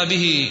 فإذا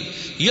به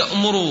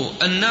يأمر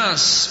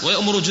الناس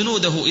ويأمر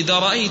جنوده: إذا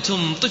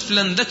رأيتم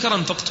طفلا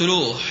ذكرا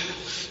فاقتلوه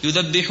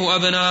يذبح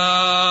أبناءهم،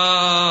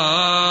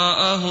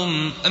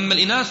 أما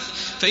الإناث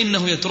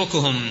فإنه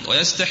يتركهم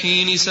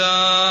ويستحيي نساءهم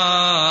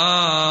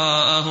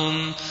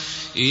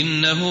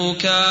إنه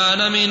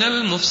كان من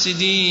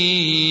المفسدين.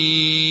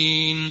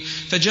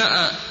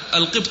 فجاء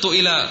القبط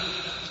إلى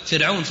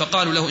فرعون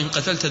فقالوا له: إن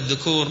قتلت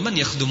الذكور من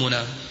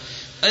يخدمنا؟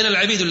 أين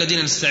العبيد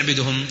الذين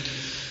نستعبدهم؟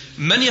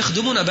 من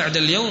يخدمنا بعد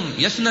اليوم؟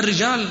 يفنى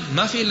الرجال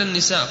ما في إلا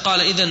النساء.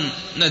 قال: إذن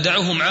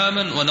ندعهم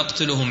عاما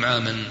ونقتلهم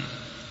عاما.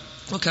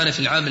 وكان في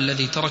العام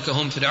الذي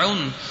تركهم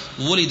فرعون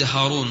ولد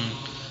هارون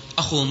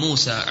أخو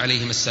موسى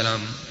عليهم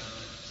السلام.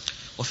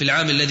 وفي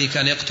العام الذي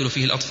كان يقتل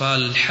فيه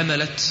الأطفال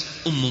حملت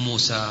أم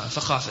موسى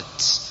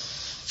فخافت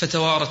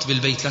فتوارت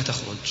بالبيت لا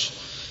تخرج،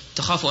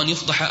 تخاف أن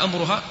يفضح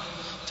أمرها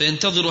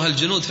فينتظرها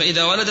الجنود،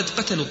 فإذا ولدت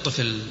قتلوا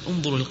الطفل.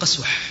 انظروا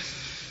للقسوة،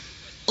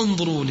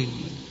 انظروا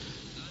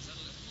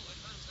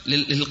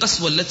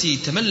للقسوة التي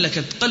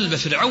تملكت قلب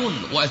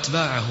فرعون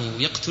وأتباعه،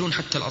 يقتلون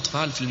حتى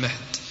الأطفال في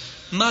المهد.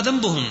 ما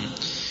ذنبهم؟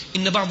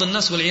 إن بعض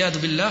الناس والعياذ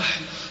بالله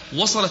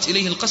وصلت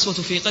إليه القسوة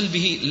في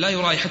قلبه لا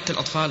يراعي حتى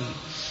الأطفال،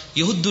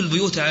 يهد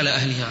البيوت على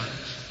أهلها،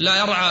 لا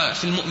يرعى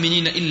في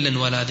المؤمنين إلا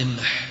ولا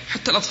ذمة،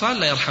 حتى الأطفال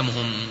لا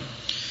يرحمهم.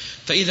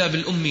 فإذا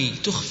بالأم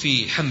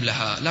تخفي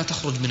حملها لا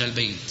تخرج من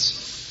البيت،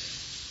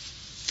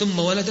 ثم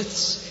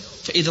ولدت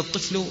فإذا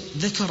الطفل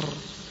ذكر،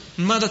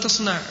 ماذا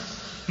تصنع؟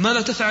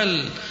 ماذا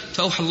تفعل؟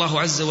 فأوحى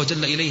الله عز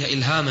وجل إليها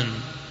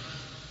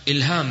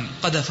إلهام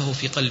قذفه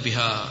في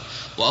قلبها: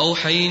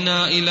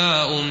 وأوحينا إلى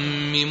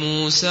أم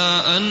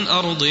موسى أن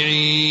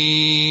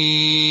أرضعيه،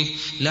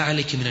 لا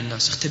عليك من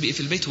الناس، اختبئي في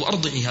البيت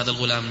وأرضعي هذا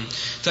الغلام،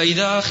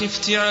 فإذا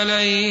خفت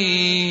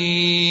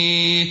عليه،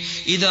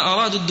 إذا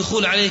أرادوا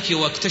الدخول عليك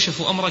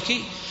واكتشفوا أمرك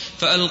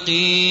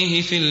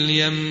فألقيه في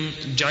اليم،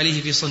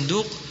 اجعليه في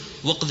صندوق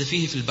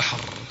واقذفيه في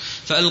البحر،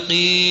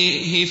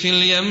 فألقيه في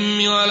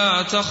اليم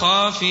ولا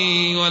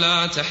تخافي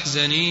ولا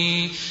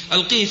تحزني.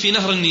 ألقيه في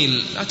نهر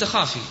النيل، لا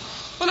تخافي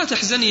ولا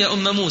تحزني يا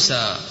أم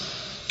موسى.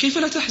 كيف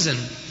لا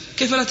تحزن؟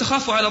 كيف لا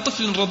تخاف على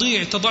طفل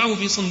رضيع تضعه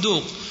في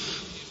صندوق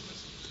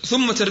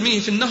ثم ترميه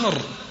في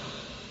النهر؟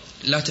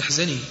 لا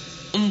تحزني،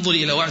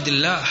 انظري إلى وعد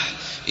الله،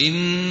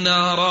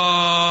 إنا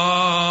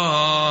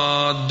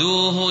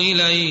رادوه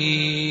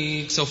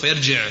إليك، سوف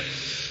يرجع.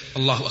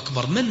 الله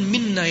أكبر، من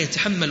منا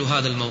يتحمل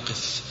هذا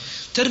الموقف؟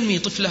 ترمي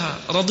طفلها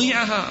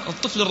رضيعها،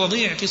 الطفل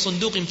الرضيع، في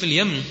صندوق في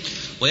اليم،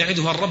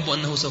 ويعدها الرب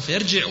أنه سوف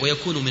يرجع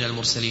ويكون من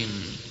المرسلين.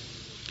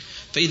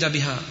 فإذا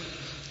بها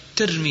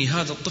ترمي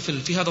هذا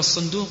الطفل في هذا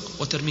الصندوق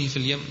وترميه في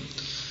اليم.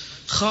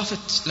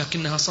 خافت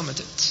لكنها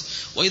صمتت.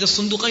 وإذا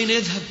الصندوق أين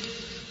يذهب؟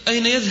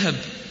 أين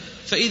يذهب؟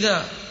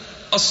 فإذا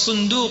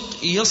الصندوق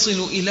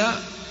يصل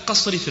إلى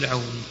قصر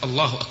فرعون.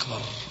 الله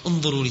أكبر،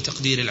 انظروا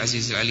لتقدير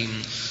العزيز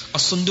العليم.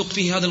 الصندوق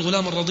فيه هذا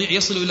الغلام الرضيع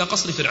يصل إلى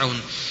قصر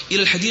فرعون،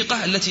 إلى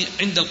الحديقة التي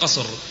عند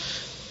القصر.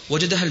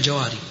 وجدها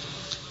الجواري،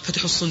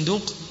 فتحوا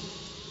الصندوق،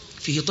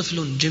 فيه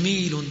طفل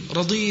جميل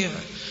رضيع.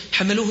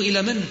 حملوه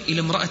إلى من؟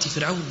 إلى امرأة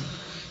فرعون،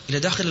 إلى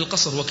داخل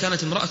القصر.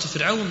 وكانت امرأة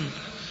فرعون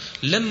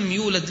لم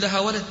يولد لها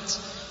ولد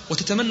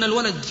وتتمنى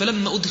الولد،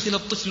 فلما أدخل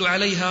الطفل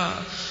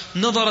عليها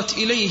نظرت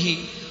إليه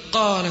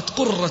قالت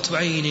قرة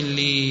عين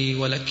لي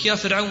ولك يا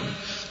فرعون.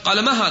 قال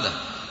ما هذا؟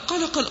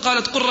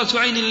 قالت قرة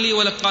عين لي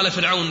ولك. قال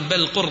فرعون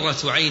بل قرة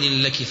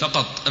عين لك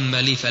فقط،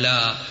 أما لي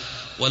فلا.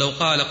 ولو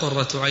قال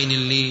قرة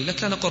عين لي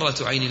لكان قرة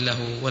عين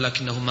له،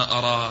 ولكنه ما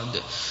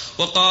أراد.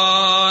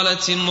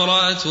 وقالت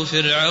امرأة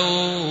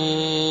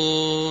فرعون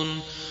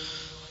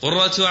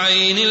قرة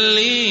عين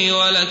لي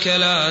ولك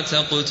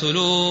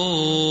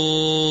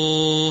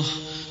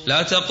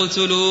لا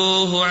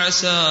تقتلوه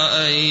عسى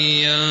أن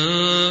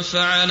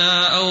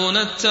ينفعنا أو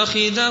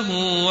نتخذه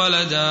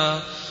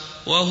ولدا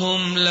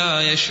وهم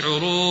لا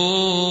يشعرون.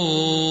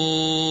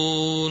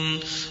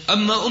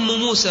 أما أم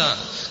موسى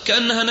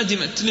كأنها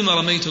ندمت، لما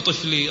رميت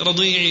طفلي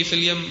رضيعي في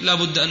اليم؟ لا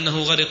بد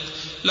أنه غرق،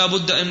 لا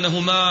بد أنه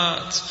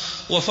مات.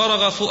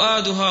 وفرغ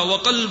فؤادها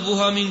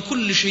وقلبها من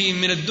كل شيء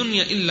من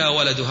الدنيا إلا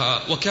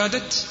ولدها.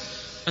 وكادت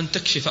أن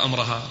تكشف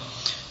أمرها،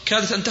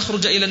 كادت أن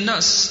تخرج إلى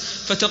الناس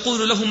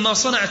فتقول لهم ما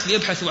صنعت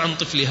ليبحثوا عن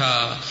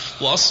طفلها.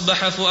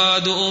 وأصبح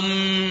فؤاد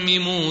أم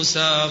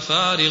موسى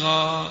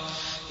فارغا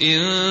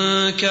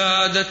إن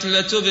كادت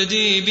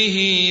لتبدي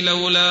به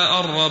لولا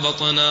أن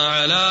ربطنا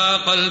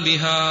على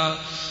قلبها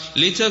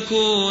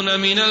لتكون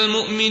من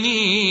المؤمنين.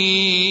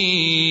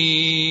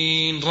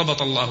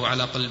 ربط الله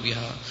على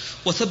قلبها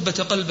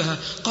وثبت قلبها.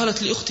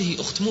 قالت لأخته،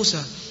 أخت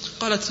موسى،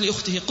 قالت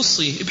لأخته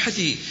قصي،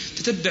 ابحثي،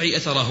 تتبعي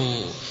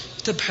أثره.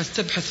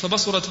 تبحث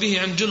فبصرت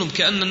به عن جنب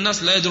كأن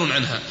الناس لا يدرون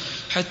عنها،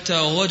 حتى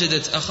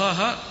وجدت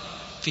أخاها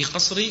في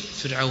قصر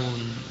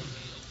فرعون.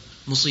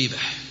 مصيبة،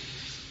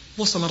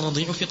 وصل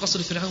الرضيع في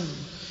قصر فرعون،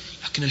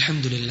 لكن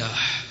الحمد لله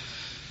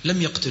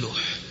لم يقتلوه.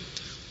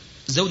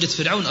 زوجة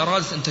فرعون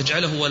أرادت أن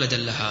تجعله ولدا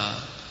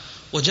لها،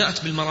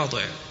 وجاءت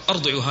بالمراضع،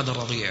 أرضعوا هذا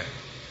الرضيع.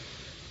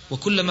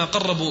 وكلما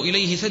قربوا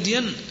إليه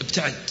ثديا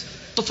ابتعد.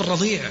 طفل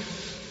رضيع،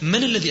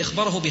 من الذي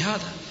أخبره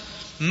بهذا؟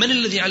 من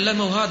الذي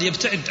علمه هذا؟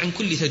 يبتعد عن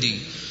كل ثدي.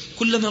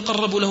 كلما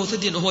قربوا له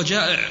ثديا وهو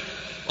جائع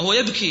وهو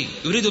يبكي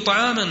يريد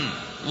طعاما،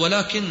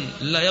 ولكن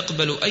لا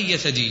يقبل أي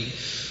ثدي.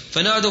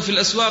 فنادوا في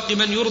الأسواق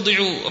من يرضع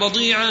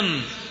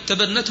رضيعا.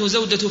 تبنته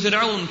زوجة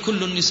فرعون،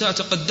 كل النساء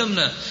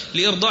تقدمنا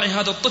لإرضاع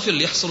هذا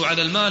الطفل يحصل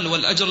على المال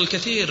والأجر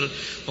الكثير.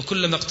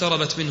 وكلما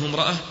اقتربت منه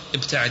امرأة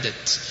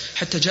ابتعدت،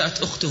 حتى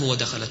جاءت أخته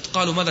ودخلت.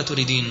 قالوا ماذا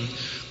تريدين؟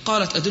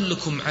 قالت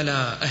أدلكم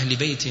على أهل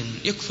بيت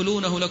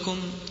يكفلونه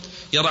لكم،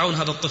 يرعون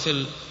هذا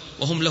الطفل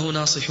وهم له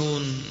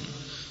ناصحون.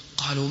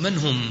 قالوا من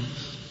هم؟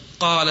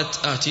 قالت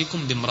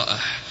آتيكم بامرأة.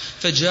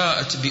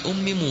 فجاءت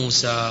بأم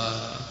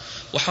موسى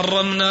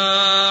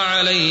وحرمنا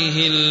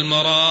عليه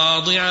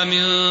المراضع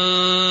من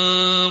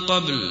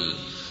قبل،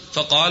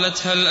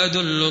 فقالت هل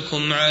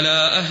أدلكم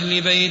على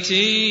أهل بيت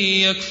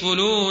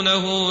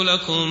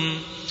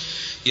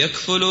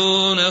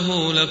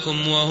يكفلونه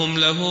لكم وهم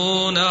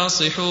له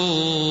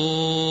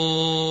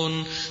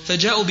ناصحون.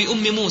 فجاءوا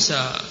بأم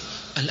موسى.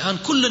 الآن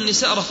كل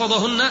النساء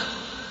رفضهن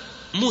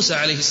موسى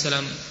عليه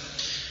السلام.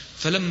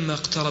 فلما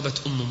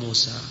اقتربت أم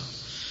موسى،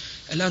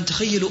 الآن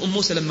تخيلوا أم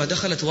موسى لما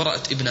دخلت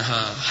ورأت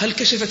ابنها، هل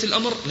كشفت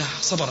الأمر؟ لا،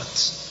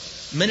 صبرت.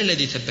 من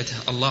الذي ثبتها؟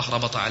 الله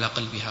ربط على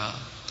قلبها.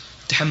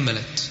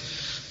 تحملت،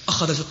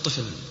 أخذت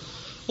الطفل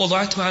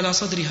وضعته على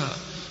صدرها،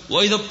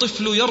 وإذا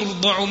الطفل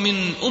يرضع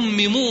من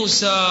أم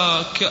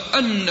موسى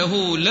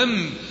كأنه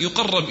لم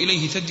يقرب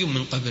إليه ثدي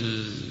من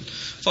قبل.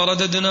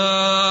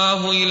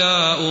 فرددناه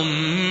إلى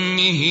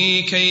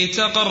أمه كي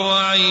تقر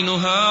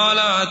عينها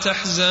ولا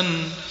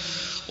تحزن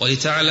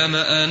ولتعلم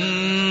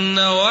أن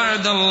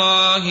وعد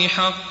الله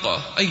حق.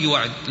 أي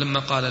وعد؟ لما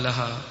قال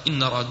لها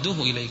إن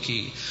رادوه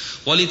إليك.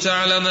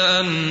 ولتعلم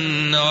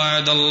أن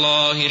وعد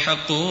الله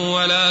حق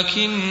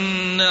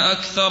ولكن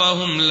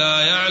أكثرهم لا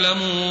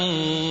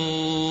يعلمون.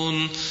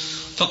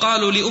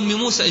 فقالوا لأم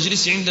موسى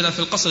اجلسي عندنا في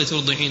القصر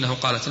ترضعينه.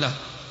 قالت لا،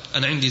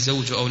 أنا عندي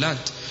زوج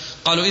وأولاد.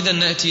 قالوا إذن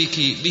نأتيك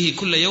به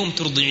كل يوم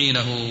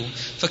ترضعينه.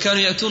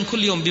 فكانوا يأتون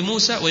كل يوم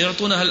بموسى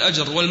ويعطونها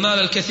الأجر والمال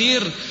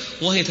الكثير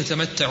وهي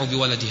تتمتع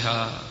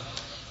بولدها،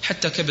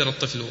 حتى كبر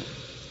الطفل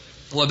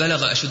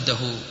وبلغ أشده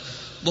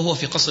وهو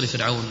في قصر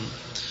فرعون.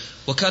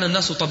 وكان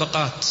الناس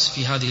طبقات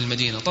في هذه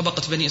المدينة،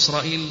 طبقة بني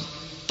إسرائيل،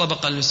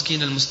 طبقة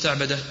المسكينة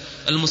المستعبدة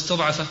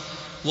المستضعفة،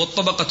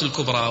 والطبقة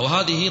الكبرى.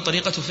 وهذه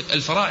طريقة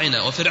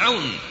الفراعنة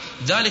وفرعون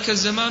ذلك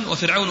الزمان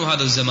وفرعون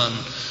هذا الزمان.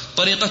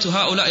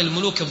 طريقة هؤلاء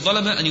الملوك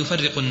الظلمة أن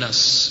يفرقوا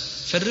الناس،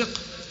 فرق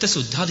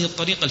تسد، هذه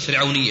الطريقة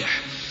الفرعونية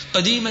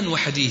قديما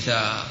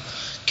وحديثا.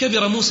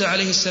 كبر موسى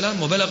عليه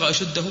السلام وبلغ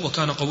أشده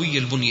وكان قوي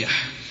البنية،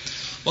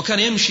 وكان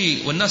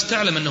يمشي والناس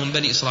تعلم أنهم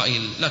بني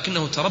إسرائيل،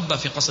 لكنه تربى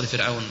في قصر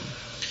فرعون.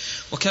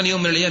 وكان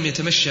يوم من الأيام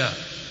يتمشى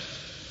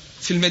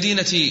في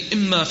المدينة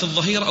إما في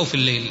الظهيرة أو في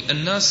الليل،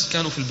 الناس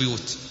كانوا في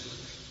البيوت،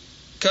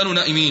 كانوا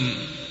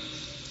نائمين،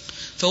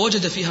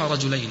 فوجد فيها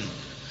رجلين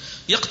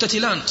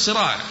يقتتلان،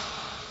 صراع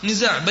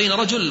نزاع بين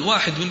رجل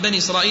واحد من بني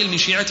إسرائيل من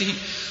شيعته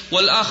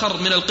والآخر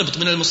من القبط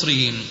من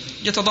المصريين،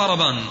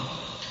 يتضاربان.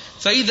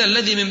 فإذا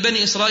الذي من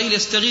بني إسرائيل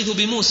يستغيث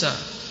بموسى،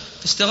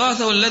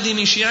 فاستغاثه الذي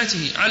من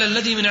شيعته على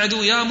الذي من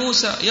عدو، يا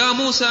موسى يا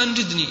موسى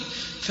أنجدني.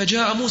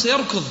 فجاء موسى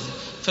يركض،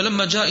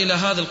 فلما جاء إلى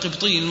هذا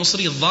القبطي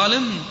المصري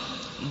الظالم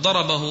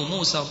ضربه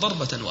موسى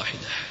ضربة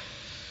واحدة،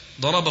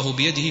 ضربه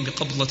بيده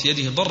بقبضة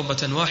يده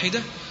ضربة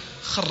واحدة،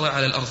 خر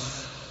على الأرض.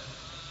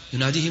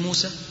 يناديه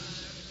موسى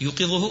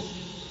يوقظه،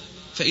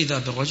 فإذا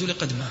بالرجل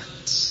قد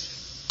مات،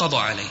 قضى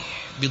عليه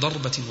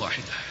بضربة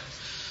واحدة.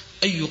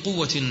 أي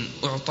قوة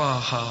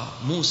أعطاها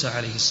موسى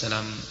عليه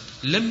السلام،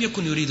 لم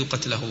يكن يريد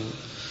قتله،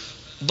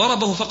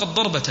 ضربه فقط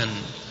ضربة،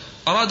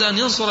 أراد أن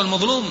ينصر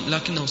المظلوم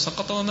لكنه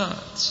سقط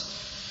ومات.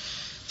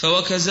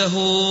 فوكزه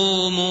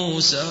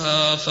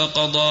موسى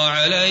فقضى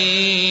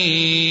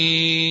عليه،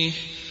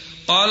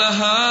 قال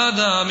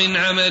هذا من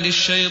عمل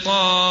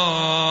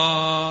الشيطان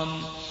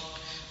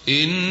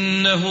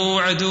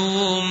إنه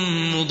عدو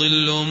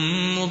مضل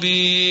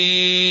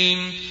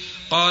مبين.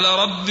 قال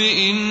رب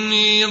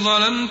إني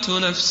ظلمت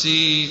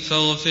نفسي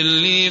فاغفر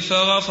لي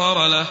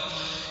فغفر له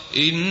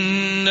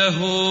إنه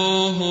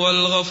هو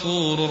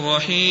الغفور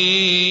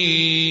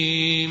الرحيم.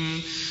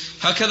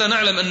 هكذا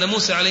نعلم أن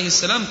موسى عليه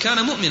السلام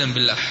كان مؤمنا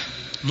بالله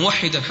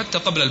موحدا حتى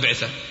قبل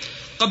البعثة،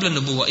 قبل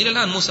النبوة. إلى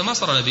الآن موسى ما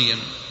صار نبيا،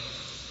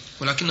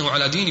 ولكنه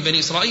على دين بني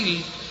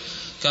إسرائيل،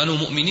 كانوا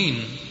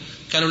مؤمنين،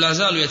 كانوا لا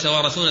زالوا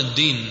يتوارثون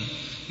الدين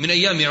من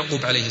أيام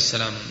يعقوب عليه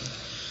السلام.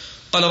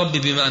 قال رب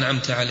بما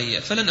أنعمت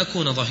علي فلن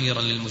أكون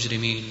ظهيرا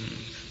للمجرمين.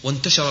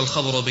 وانتشر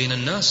الخبر بين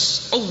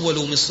الناس،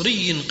 أول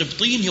مصري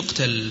قبطي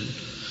يقتل.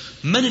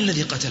 من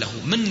الذي قتله؟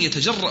 من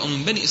يتجرأ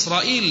من بني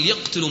إسرائيل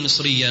يقتل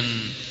مصريا؟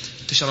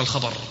 انتشر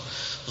الخبر،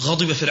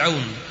 غضب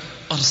فرعون،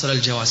 أرسل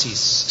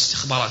الجواسيس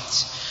استخبارات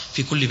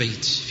في كل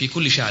بيت، في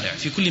كل شارع،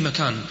 في كل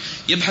مكان،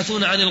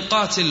 يبحثون عن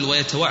القاتل،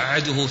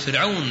 ويتوعده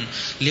فرعون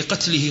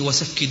لقتله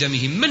وسفك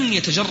دمه. من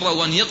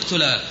يتجرأ أن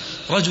يقتل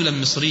رجلا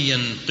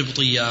مصريا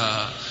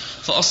قبطيا؟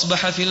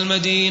 فأصبح في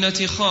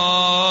المدينة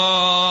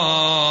خائفا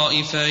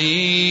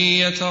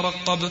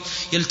يترقب،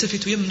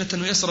 يلتفت يمنة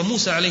ويسرى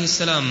موسى عليه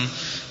السلام،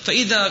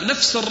 فإذا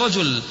نفس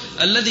الرجل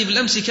الذي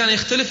بالأمس كان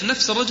يختلف،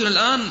 نفس الرجل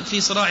الآن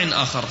في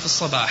صراع آخر في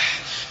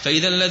الصباح.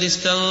 فإذا الذي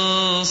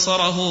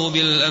استنصره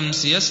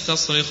بالأمس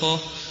يستصرخه،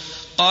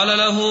 قال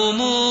له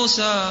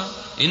موسى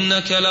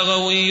إنك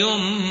لغوي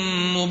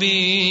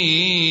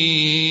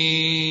مبين.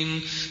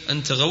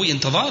 أنت غوي،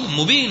 أنت ظالم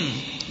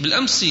مبين.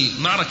 بالأمس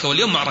معركة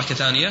واليوم معركة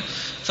ثانية.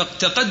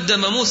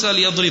 فتقدم موسى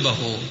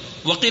ليضربه،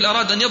 وقيل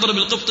أراد أن يضرب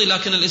القبطي،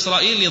 لكن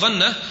الإسرائيلي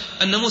ظن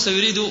أن موسى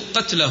يريد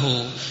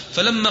قتله.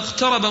 فلما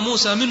اقترب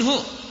موسى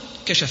منه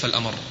كشف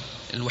الأمر،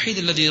 الوحيد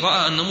الذي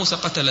رأى أن موسى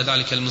قتل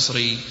ذلك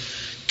المصري،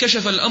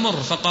 كشف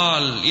الأمر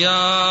فقال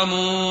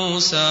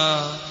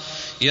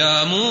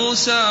يا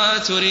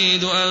موسى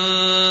تريد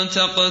أن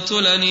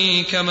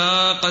تقتلني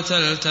كما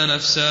قتلت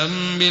نفسا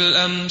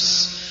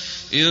بالأمس؟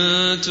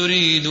 إن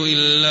تريد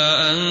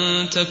إلا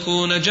أن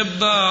تكون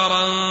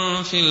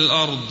جبارا في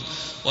الأرض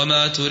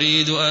وما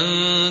تريد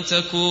أن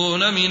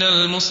تكون من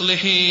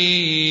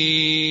المصلحين.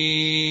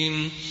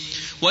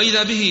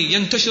 وإذا به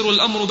ينتشر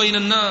الأمر بين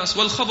الناس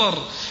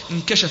والخبر،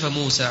 انكشف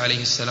موسى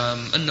عليه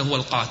السلام أنه هو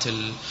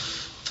القاتل.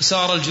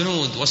 فسار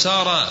الجنود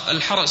وسار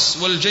الحرس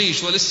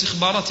والجيش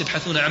والاستخبارات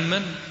يبحثون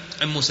عن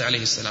موسى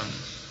عليه السلام،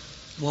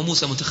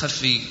 وموسى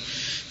متخفي.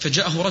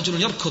 فجاءه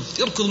رجل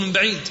يركض من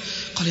بعيد،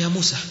 قال يا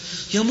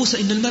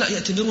موسى إن الملأ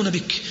يأتمرون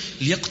بك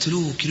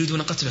ليقتلوك،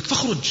 يريدون قتلك،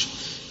 فاخرج.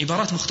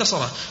 عبارات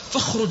مختصرة،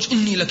 فاخرج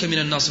إني لك من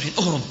الناصحين.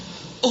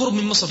 أهرب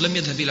من مصر. لم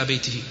يذهب إلى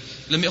بيته،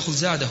 لم يأخذ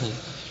زاده،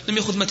 لم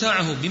يأخذ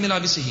متاعه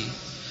بملابسه.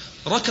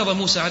 ركض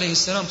موسى عليه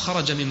السلام،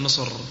 خرج من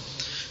مصر،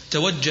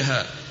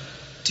 توجه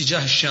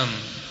تجاه الشام،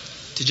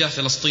 تجاه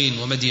فلسطين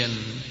ومدين.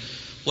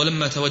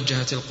 ولما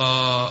توجه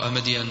تلقاء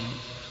مدين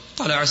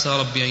قال عسى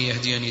ربي أن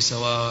يهديني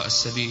سواء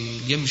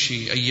السبيل.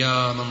 يمشي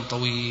أياما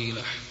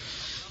طويلة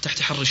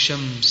تحت حر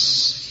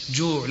الشمس،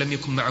 جوع، لم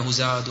يكن معه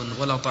زاد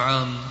ولا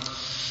طعام،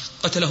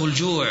 قتله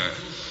الجوع.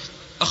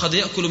 أخذ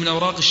يأكل من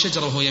أوراق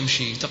الشجرة وهو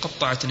يمشي،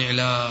 تقطعت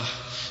نعلاه،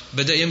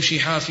 بدأ يمشي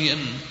حافيا،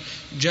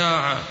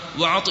 جاع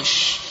وعطش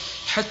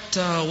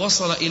حتى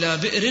وصل إلى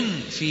بئر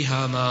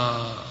فيها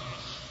ماء،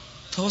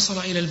 فوصل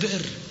إلى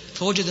البئر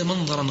فوجد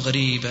منظرا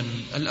غريبا.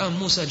 الآن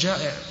موسى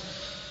جائع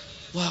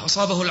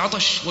وأصابه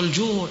العطش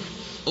والجوع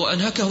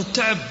وأنهكه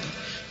التعب،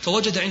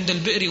 فوجد عند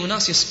البئر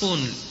أناس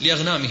يسقون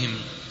لأغنامهم،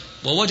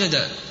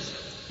 ووجد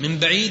من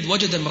بعيد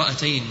وجد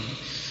امرأتين،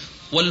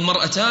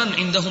 والمرأتان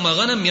عندهما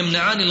غنم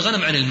يمنعان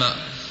الغنم عن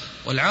الماء.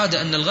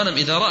 والعادة أن الغنم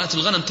إذا رأت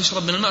الغنم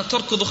تشرب من الماء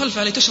تركض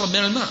خلفها لتشرب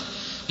من الماء،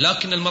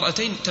 لكن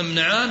المرأتين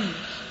تمنعان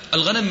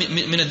الغنم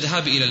من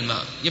الذهاب إلى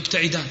الماء،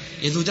 يبتعدان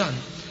يذودان.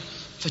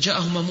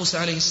 فجاءهما موسى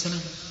عليه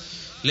السلام،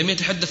 لم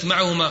يتحدث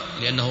معهما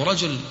لأنه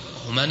رجل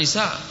وهما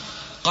نساء،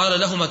 قال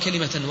لهما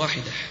كلمة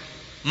واحدة: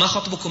 ما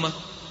خطبكما؟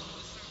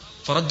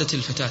 فردت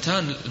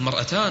الفتاتان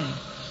المرأتان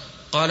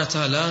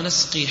قالتا: لا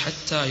نسقي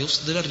حتى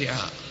يصدر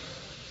الرعاء،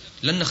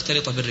 لن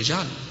نختلط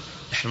بالرجال،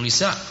 نحن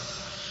نساء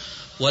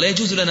ولا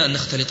يجوز لنا أن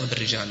نختلط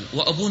بالرجال،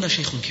 وأبونا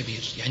شيخ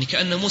كبير. يعني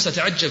كأن موسى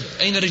تعجب: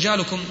 أين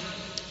رجالكم؟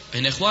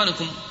 أين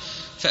إخوانكم؟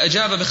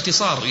 فأجاب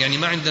باختصار: يعني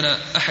ما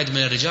عندنا أحد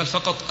من الرجال،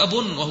 فقط أب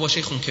وهو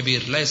شيخ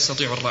كبير لا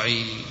يستطيع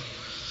الرعي.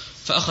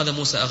 فأخذ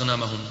موسى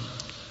أغنامهم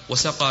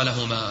وسقى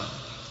لهما،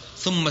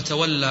 ثم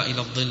تولى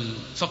إلى الظل،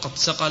 فقط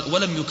سقى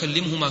ولم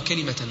يكلمهما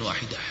كلمة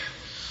واحدة،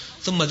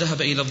 ثم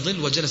ذهب إلى الظل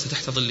وجلس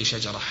تحت ظل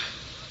شجرة،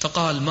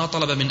 فقال: ما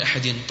طلب من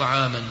أحد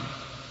طعاما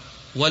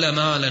ولا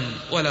مالا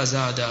ولا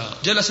زادا،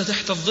 جلس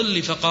تحت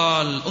الظل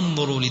فقال: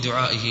 انظروا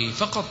لدعائه.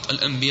 فقط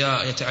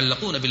الأنبياء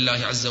يتعلقون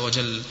بالله عز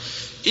وجل.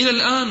 إلى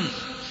الآن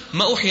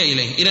ما أوحي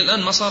إليه، إلى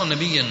الآن ما صار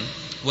نبيا،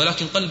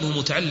 ولكن قلبه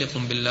متعلق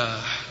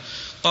بالله.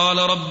 قال: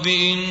 رب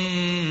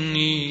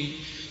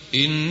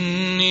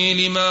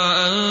إني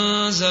لما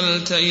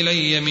أنزلت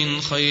إلي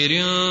من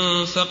خير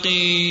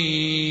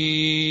فقير،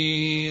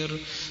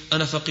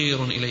 أنا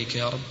فقير إليك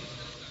يا رب.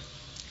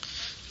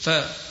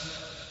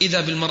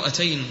 فإذا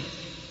بالمرأتين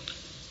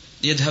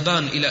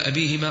يذهبان إلى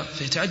أبيهما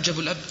فيتعجب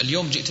الأب: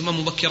 اليوم جئتما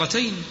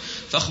مبكرتين،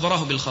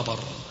 فأخبراه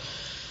بالخبر،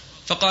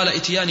 فقال: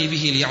 ائتياني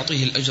به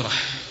ليعطيه الأجرة.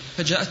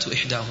 فجاءته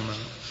إحداهما،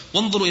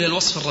 وانظروا إلى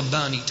الوصف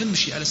الرباني،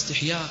 تمشي على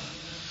استحياء،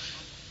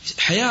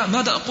 حياء.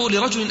 ماذا أقول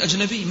لرجل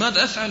أجنبي؟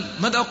 ماذا أفعل؟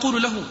 ماذا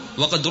أقول له؟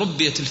 وقد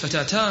ربيت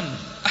الفتاتان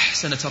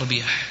أحسن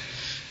تربية.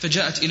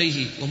 فجاءت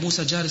إليه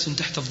وموسى جالس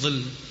تحت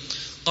الظل،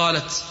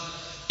 قالت: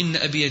 إن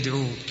أبي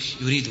يدعوك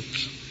يريدك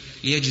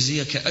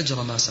ليجزيك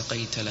أجر ما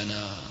سقيت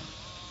لنا.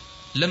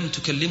 لم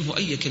تكلمه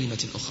أي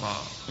كلمة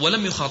أخرى،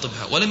 ولم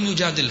يخاطبها ولم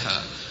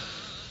يجادلها.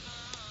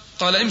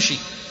 قال: امشي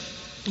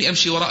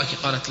لأمشي وراءك.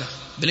 قالت: لا،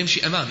 بل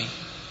امشي أمامي.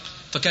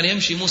 فكان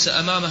يمشي موسى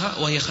أمامها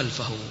وهي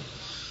خلفه،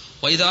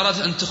 وإذا أرادت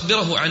أن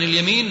تخبره عن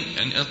اليمين،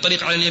 يعني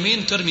الطريق على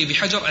اليمين، ترمي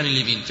بحجر عن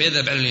اليمين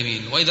فيذهب عن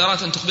اليمين، وإذا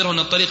أرادت أن تخبره أن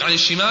الطريق عن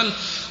الشمال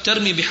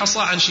ترمي بحصى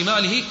عن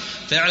شماله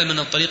فيعلم أن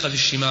الطريق في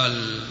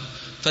الشمال.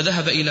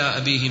 فذهب إلى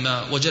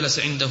أبيهما وجلس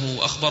عنده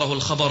وأخبره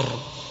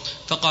الخبر،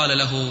 فقال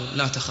له: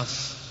 لا تخف،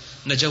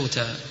 نجوت،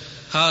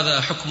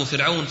 هذا حكم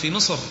فرعون في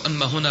مصر،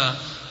 أما هنا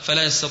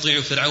فلا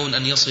يستطيع فرعون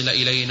أن يصل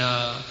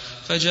إلينا.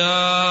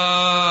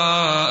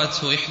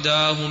 فجاءته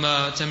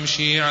إحداهما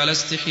تمشي على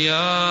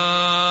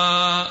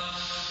استحياء،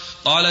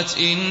 قالت: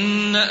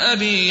 إن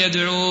أبي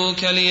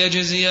يدعوك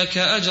ليجزيك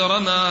أجر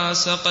ما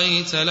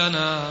سقيت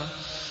لنا.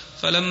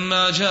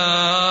 فلما جاءه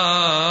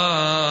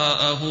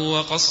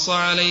وقص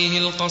عليه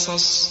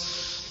القصص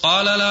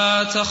قال: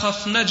 لا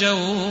تخف،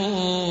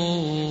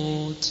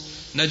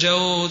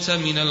 نجوت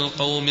من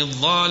القوم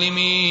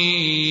الظالمين.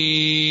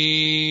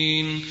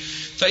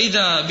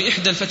 فإذا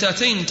بإحدى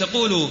الفتاتين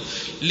تقول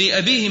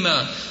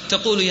لأبيهما،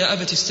 تقول: يا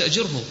أبت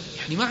استأجره،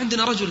 يعني ما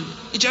عندنا رجل،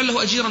 اجعل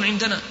له أجيرا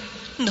عندنا،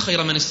 إن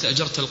خير من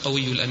استأجرت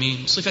القوي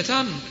الأمين.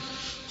 صفتان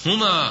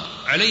هما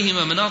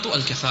عليهما مناط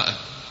الكفاءة: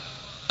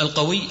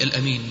 القوي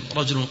الأمين،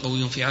 رجل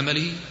قوي في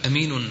عمله،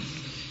 أمين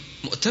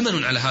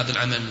مؤتمن على هذا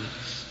العمل،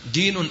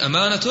 دين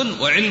أمانة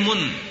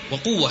وعلم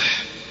وقوة.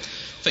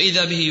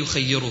 فإذا به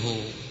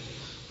يخيره،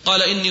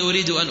 قال: إني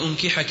أريد أن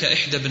أنكحك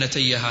إحدى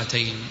ابنتي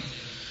هاتين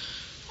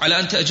على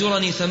أن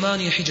تأجرني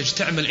 8 حجج،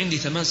 تعمل عندي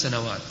 8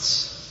 سنوات،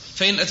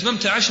 فإن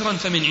أتممت 10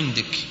 فمن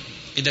عندك،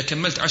 إذا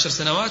كملت 10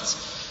 سنوات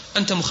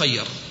أنت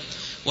مخير،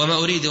 وما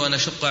أريد أن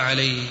أشق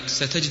عليك،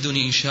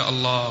 ستجدني إن شاء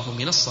الله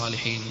من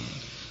الصالحين.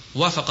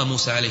 وافق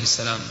موسى عليه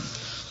السلام،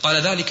 قال: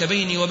 ذلك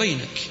بيني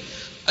وبينك،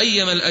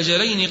 أيما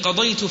الأجلين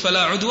قضيت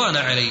فلا عدوان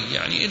علي،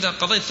 يعني إذا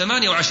قضيت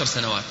 8 و10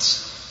 سنوات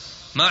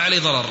ما علي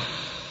ضرر،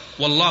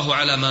 والله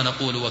على ما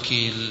نقول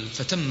وكيل.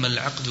 فتم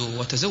العقد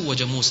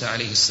وتزوج موسى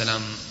عليه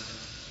السلام.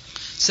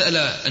 سأل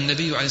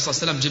النبي عليه الصلاة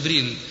والسلام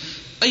جبريل: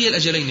 أي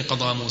الأجلين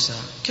قضى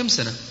موسى؟ كم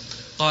سنة؟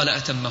 قال: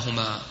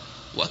 أتمهما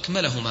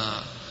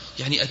وأكملهما،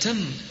 يعني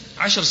أتم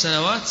 10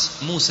 سنوات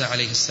موسى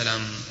عليه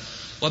السلام.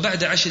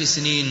 وبعد 10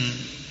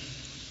 سنين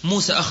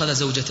موسى أخذ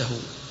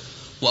زوجته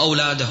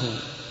وأولاده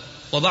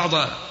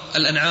وبعض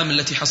الأنعام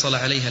التي حصل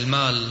عليها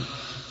المال،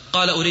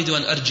 قال: أريد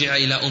أن أرجع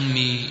إلى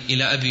أمي،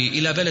 إلى أبي،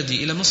 إلى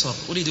بلدي، إلى مصر،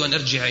 أريد أن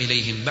أرجع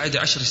إليهم بعد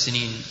 10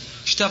 سنين.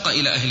 اشتاق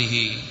إلى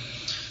أهله،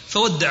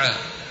 فودع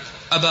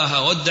أباها،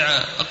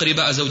 ودع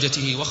أقرباء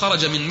زوجته،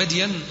 وخرج من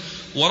مدين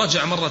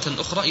ورجع مرة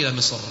أخرى إلى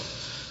مصر.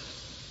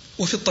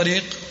 وفي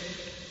الطريق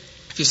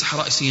في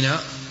صحراء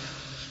سيناء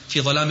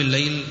في ظلام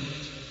الليل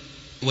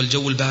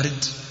والجو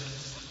البارد،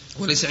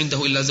 وليس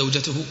عنده إلا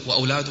زوجته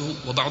وأولاده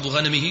وبعض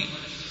غنمه.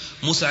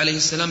 موسى عليه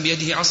السلام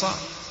بيده عصا،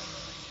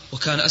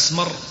 وكان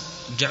أسمر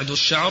جعد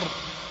الشعر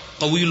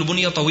قوي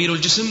البنية طويل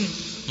الجسم.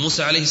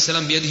 موسى عليه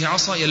السلام بيده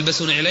عصا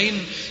يلبس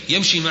نعلين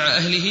يمشي مع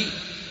أهله.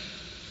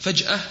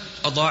 فجأة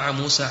أضاع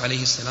موسى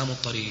عليه السلام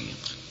الطريق.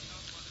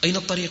 أين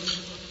الطريق؟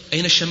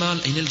 أين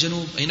الشمال؟ أين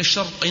الجنوب؟ أين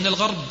الشرق؟ أين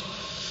الغرب؟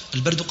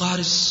 البرد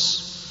قارس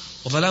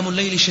وظلام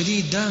الليل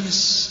شديد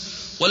دامس،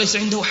 وليس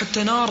عنده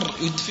حتى نار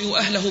يدفئ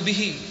أهله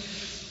به.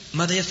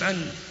 ماذا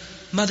يفعل؟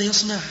 ماذا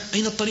يصنع؟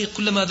 أين الطريق؟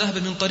 كلما ذهب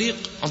من طريق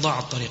أضاع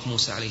الطريق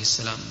موسى عليه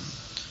السلام.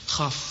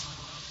 خاف،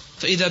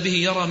 فإذا به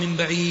يرى من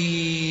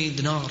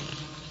بعيد نار.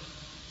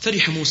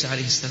 فرح موسى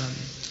عليه السلام،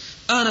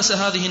 آنس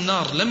هذه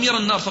النار، لم يرى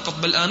النار فقط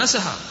بل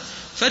آنسها،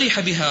 فرح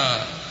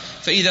بها.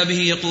 فإذا به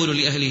يقول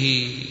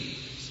لأهله،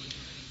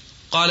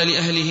 قال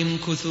لأهلهم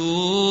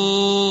كثوا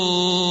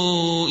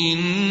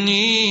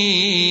إني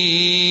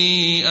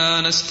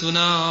آنست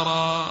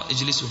نارا،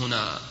 اجلسوا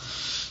هنا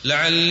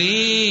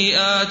لعلي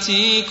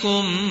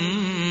آتيكم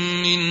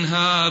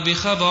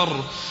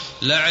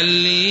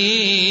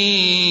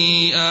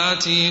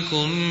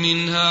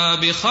منها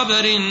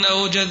بخبر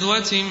أو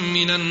جذوة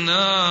من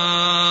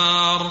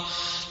النار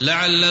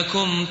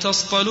لعلكم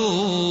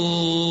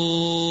تصطلون.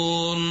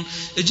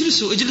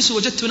 اجلسوا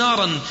وجدت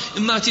نارا،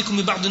 إما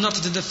أتيكم ببعض النار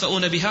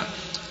تتدفئون بها،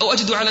 أو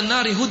أجد على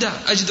النار هدى،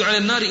 أجد على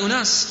النار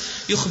أناس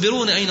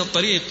يخبروني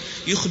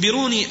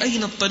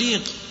أين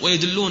الطريق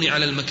ويدلوني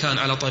على المكان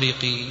على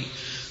طريقي.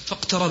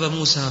 فاقترب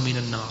موسى من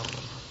النار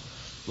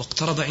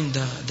واقترب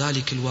عند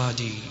ذلك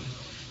الوادي،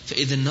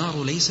 فإذا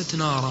النار ليست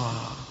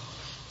نارا،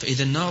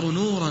 فإذا النار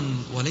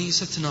نورا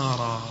وليست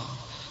نارا.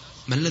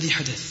 ما الذي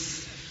حدث؟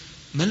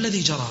 ما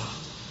الذي جرى؟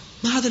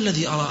 ما هذا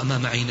الذي أرى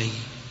أمام عيني؟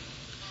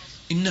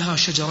 إنها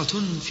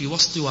شجرة في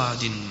وسط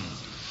واد،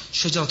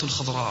 شجرة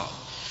خضراء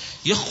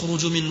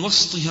يخرج من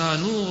وسطها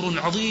نور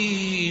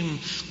عظيم.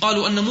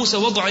 قالوا أن موسى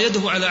وضع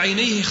يده على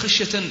عينيه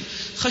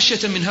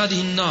خشية من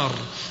هذه النار،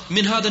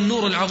 من هذا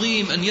النور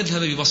العظيم أن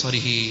يذهب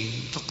ببصره.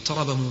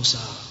 فاقترب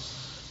موسى،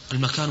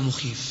 المكان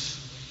مخيف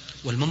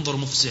والمنظر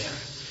مفزع،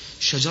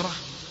 شجرة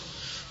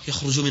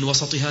يخرج من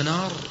وسطها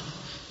نار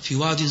في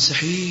واد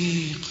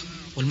سحيق،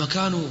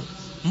 والمكان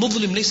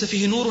مظلم ليس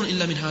فيه نور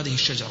إلا من هذه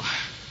الشجرة،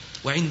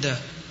 وعند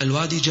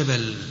الوادي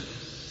جبل.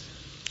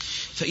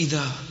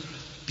 فإذا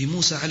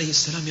بموسى عليه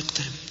السلام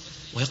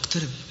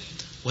يقترب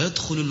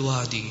ويدخل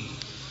الوادي،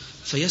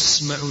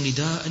 فيسمع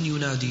نداء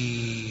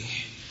يناديه: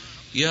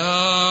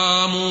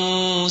 يا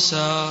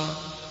موسى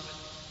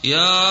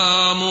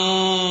يا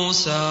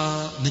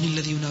موسى. من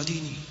الذي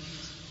يناديني؟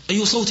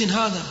 أي صوت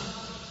هذا؟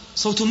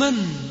 صوت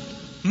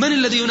من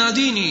الذي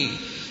يناديني؟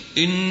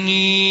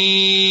 إني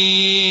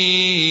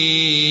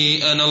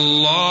أنا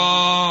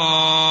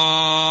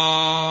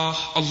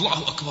الله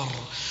أكبر.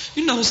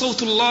 إنه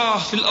صوت الله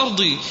في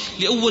الأرض،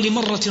 لأول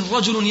مرة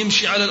رجل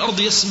يمشي على الأرض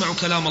يسمع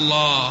كلام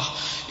الله.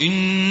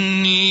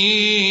 إني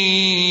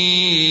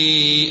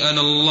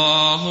أنا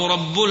الله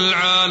رب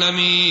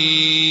العالمين.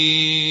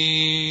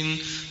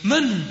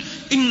 من؟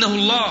 إنه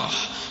الله.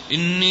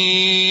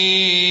 إني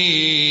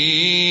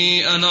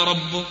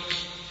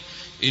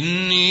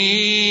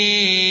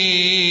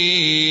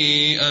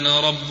أنا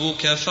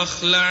ربك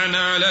فاخلع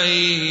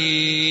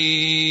عليك.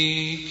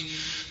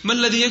 ما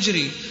الذي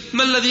يجري؟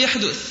 ما الذي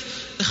يحدث؟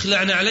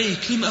 اخلعنا عليك.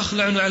 لما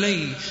أخلعنا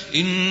علي؟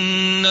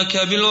 إنك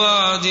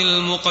بالوادي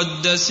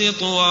المقدس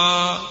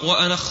طوى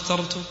وأنا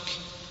اخترتك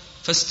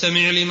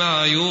فاستمع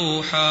لما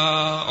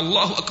يوحى.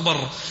 الله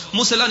أكبر.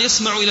 موسى الآن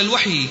يسمع إلى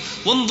الوحي،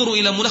 وانظروا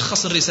إلى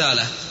ملخص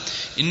الرسالة: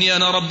 إني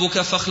أنا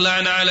ربك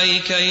فاخلعنا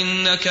عليك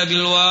إنك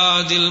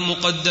بالوادي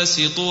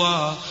المقدس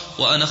طوى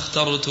وأنا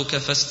اخترتك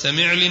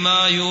فاستمع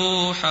لما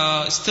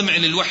يوحى. استمع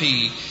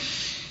للوحي.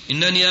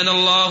 إنني أنا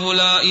الله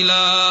لا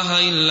إله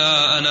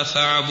إلا أنا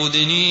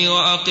فاعبدني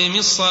وأقم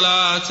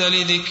الصلاة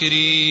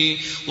لذكري.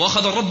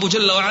 وأخذ الرب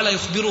جل وعلا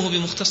يخبره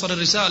بمختصر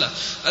الرسالة.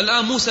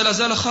 الآن موسى لا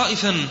زال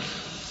خائفا،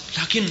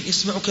 لكن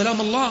يسمع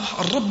كلام الله.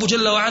 الرب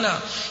جل وعلا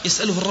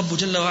يسأله، الرب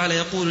جل وعلا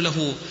يقول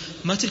له: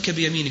 ما تلك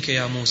بيمينك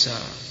يا موسى؟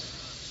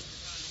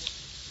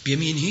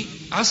 بيمينه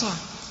عصا.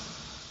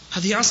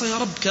 هذه عصا يا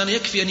رب. كان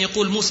يكفي أن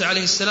يقول موسى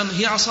عليه السلام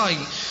هي عصاي،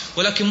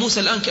 ولكن موسى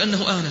الآن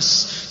كأنه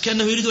آنس،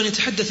 كأنه يريد أن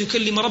يتحدث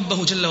يكلم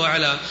ربه جل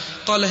وعلا.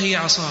 قال: هي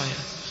عصاي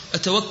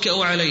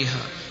أتوكأ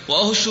عليها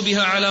وأهش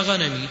بها على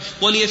غنمي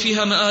ولي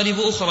فيها مآرب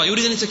أخرى.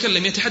 يريد أن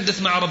يتكلم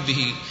يتحدث مع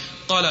ربه.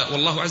 قال: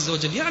 والله عز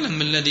وجل يعلم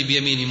من الذي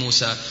بيمين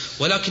موسى،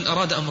 ولكن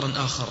أراد أمرا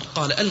آخر.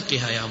 قال: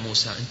 ألقها يا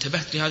موسى.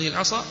 انتبهت لهذه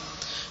العصا؟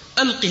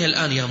 ألقها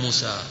الآن يا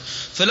موسى.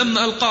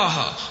 فلما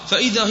ألقاها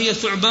فإذا هي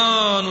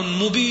ثعبان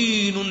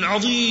مبين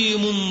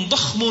عظيم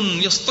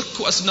ضخم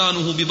يصطك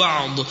أسنانه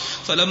ببعض.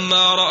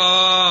 فلما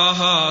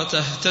رآها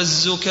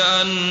تهتز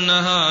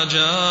كأنها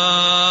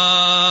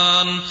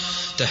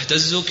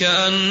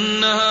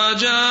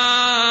جان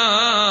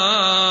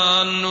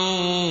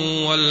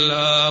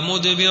ولا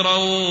مدبرا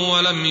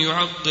ولم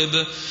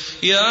يعقب.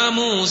 يا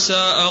موسى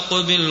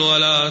أقبل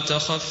ولا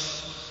تخف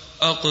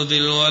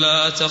أقبل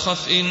ولا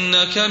تخف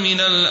إنك من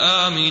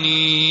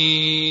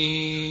الآمنين.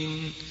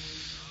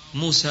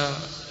 موسى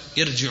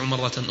يرجع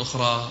مرة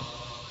أخرى.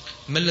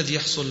 ما الذي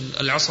يحصل؟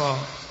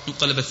 العصا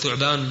انقلب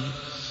الثعبان.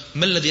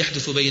 ما الذي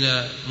يحدث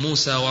بين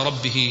موسى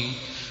وربه؟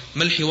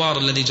 ما الحوار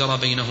الذي جرى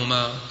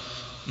بينهما؟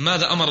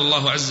 ماذا أمر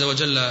الله عز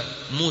وجل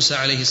موسى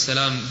عليه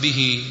السلام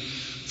به؟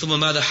 ثم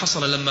ماذا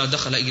حصل لما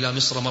دخل إلى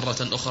مصر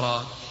مرة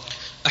أخرى؟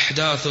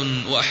 أحداث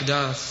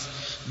وأحداث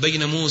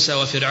بين موسى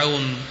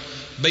وفرعون،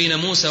 بين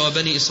موسى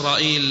وبني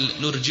إسرائيل،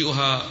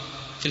 نرجئها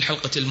في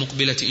الحلقة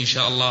المقبلة إن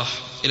شاء الله.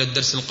 إلى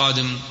الدرس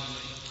القادم.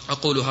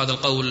 أقول هذا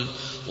القول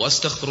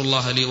وأستغفر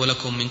الله لي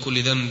ولكم من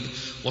كل ذنب،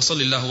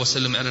 وصل الله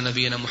وسلم على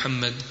نبينا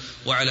محمد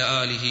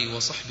وعلى آله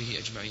وصحبه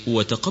أجمعين.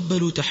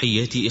 وتقبلوا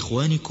تحيات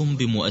إخوانكم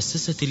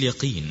بمؤسسة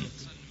اليقين،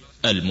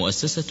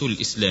 المؤسسة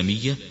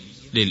الإسلامية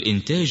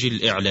للإنتاج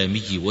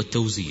الإعلامي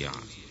والتوزيع.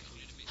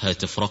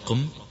 هاتف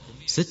رقم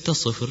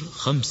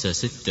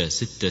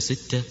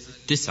 605666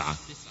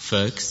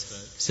 فاكس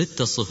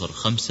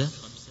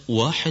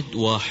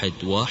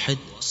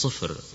 605-1110.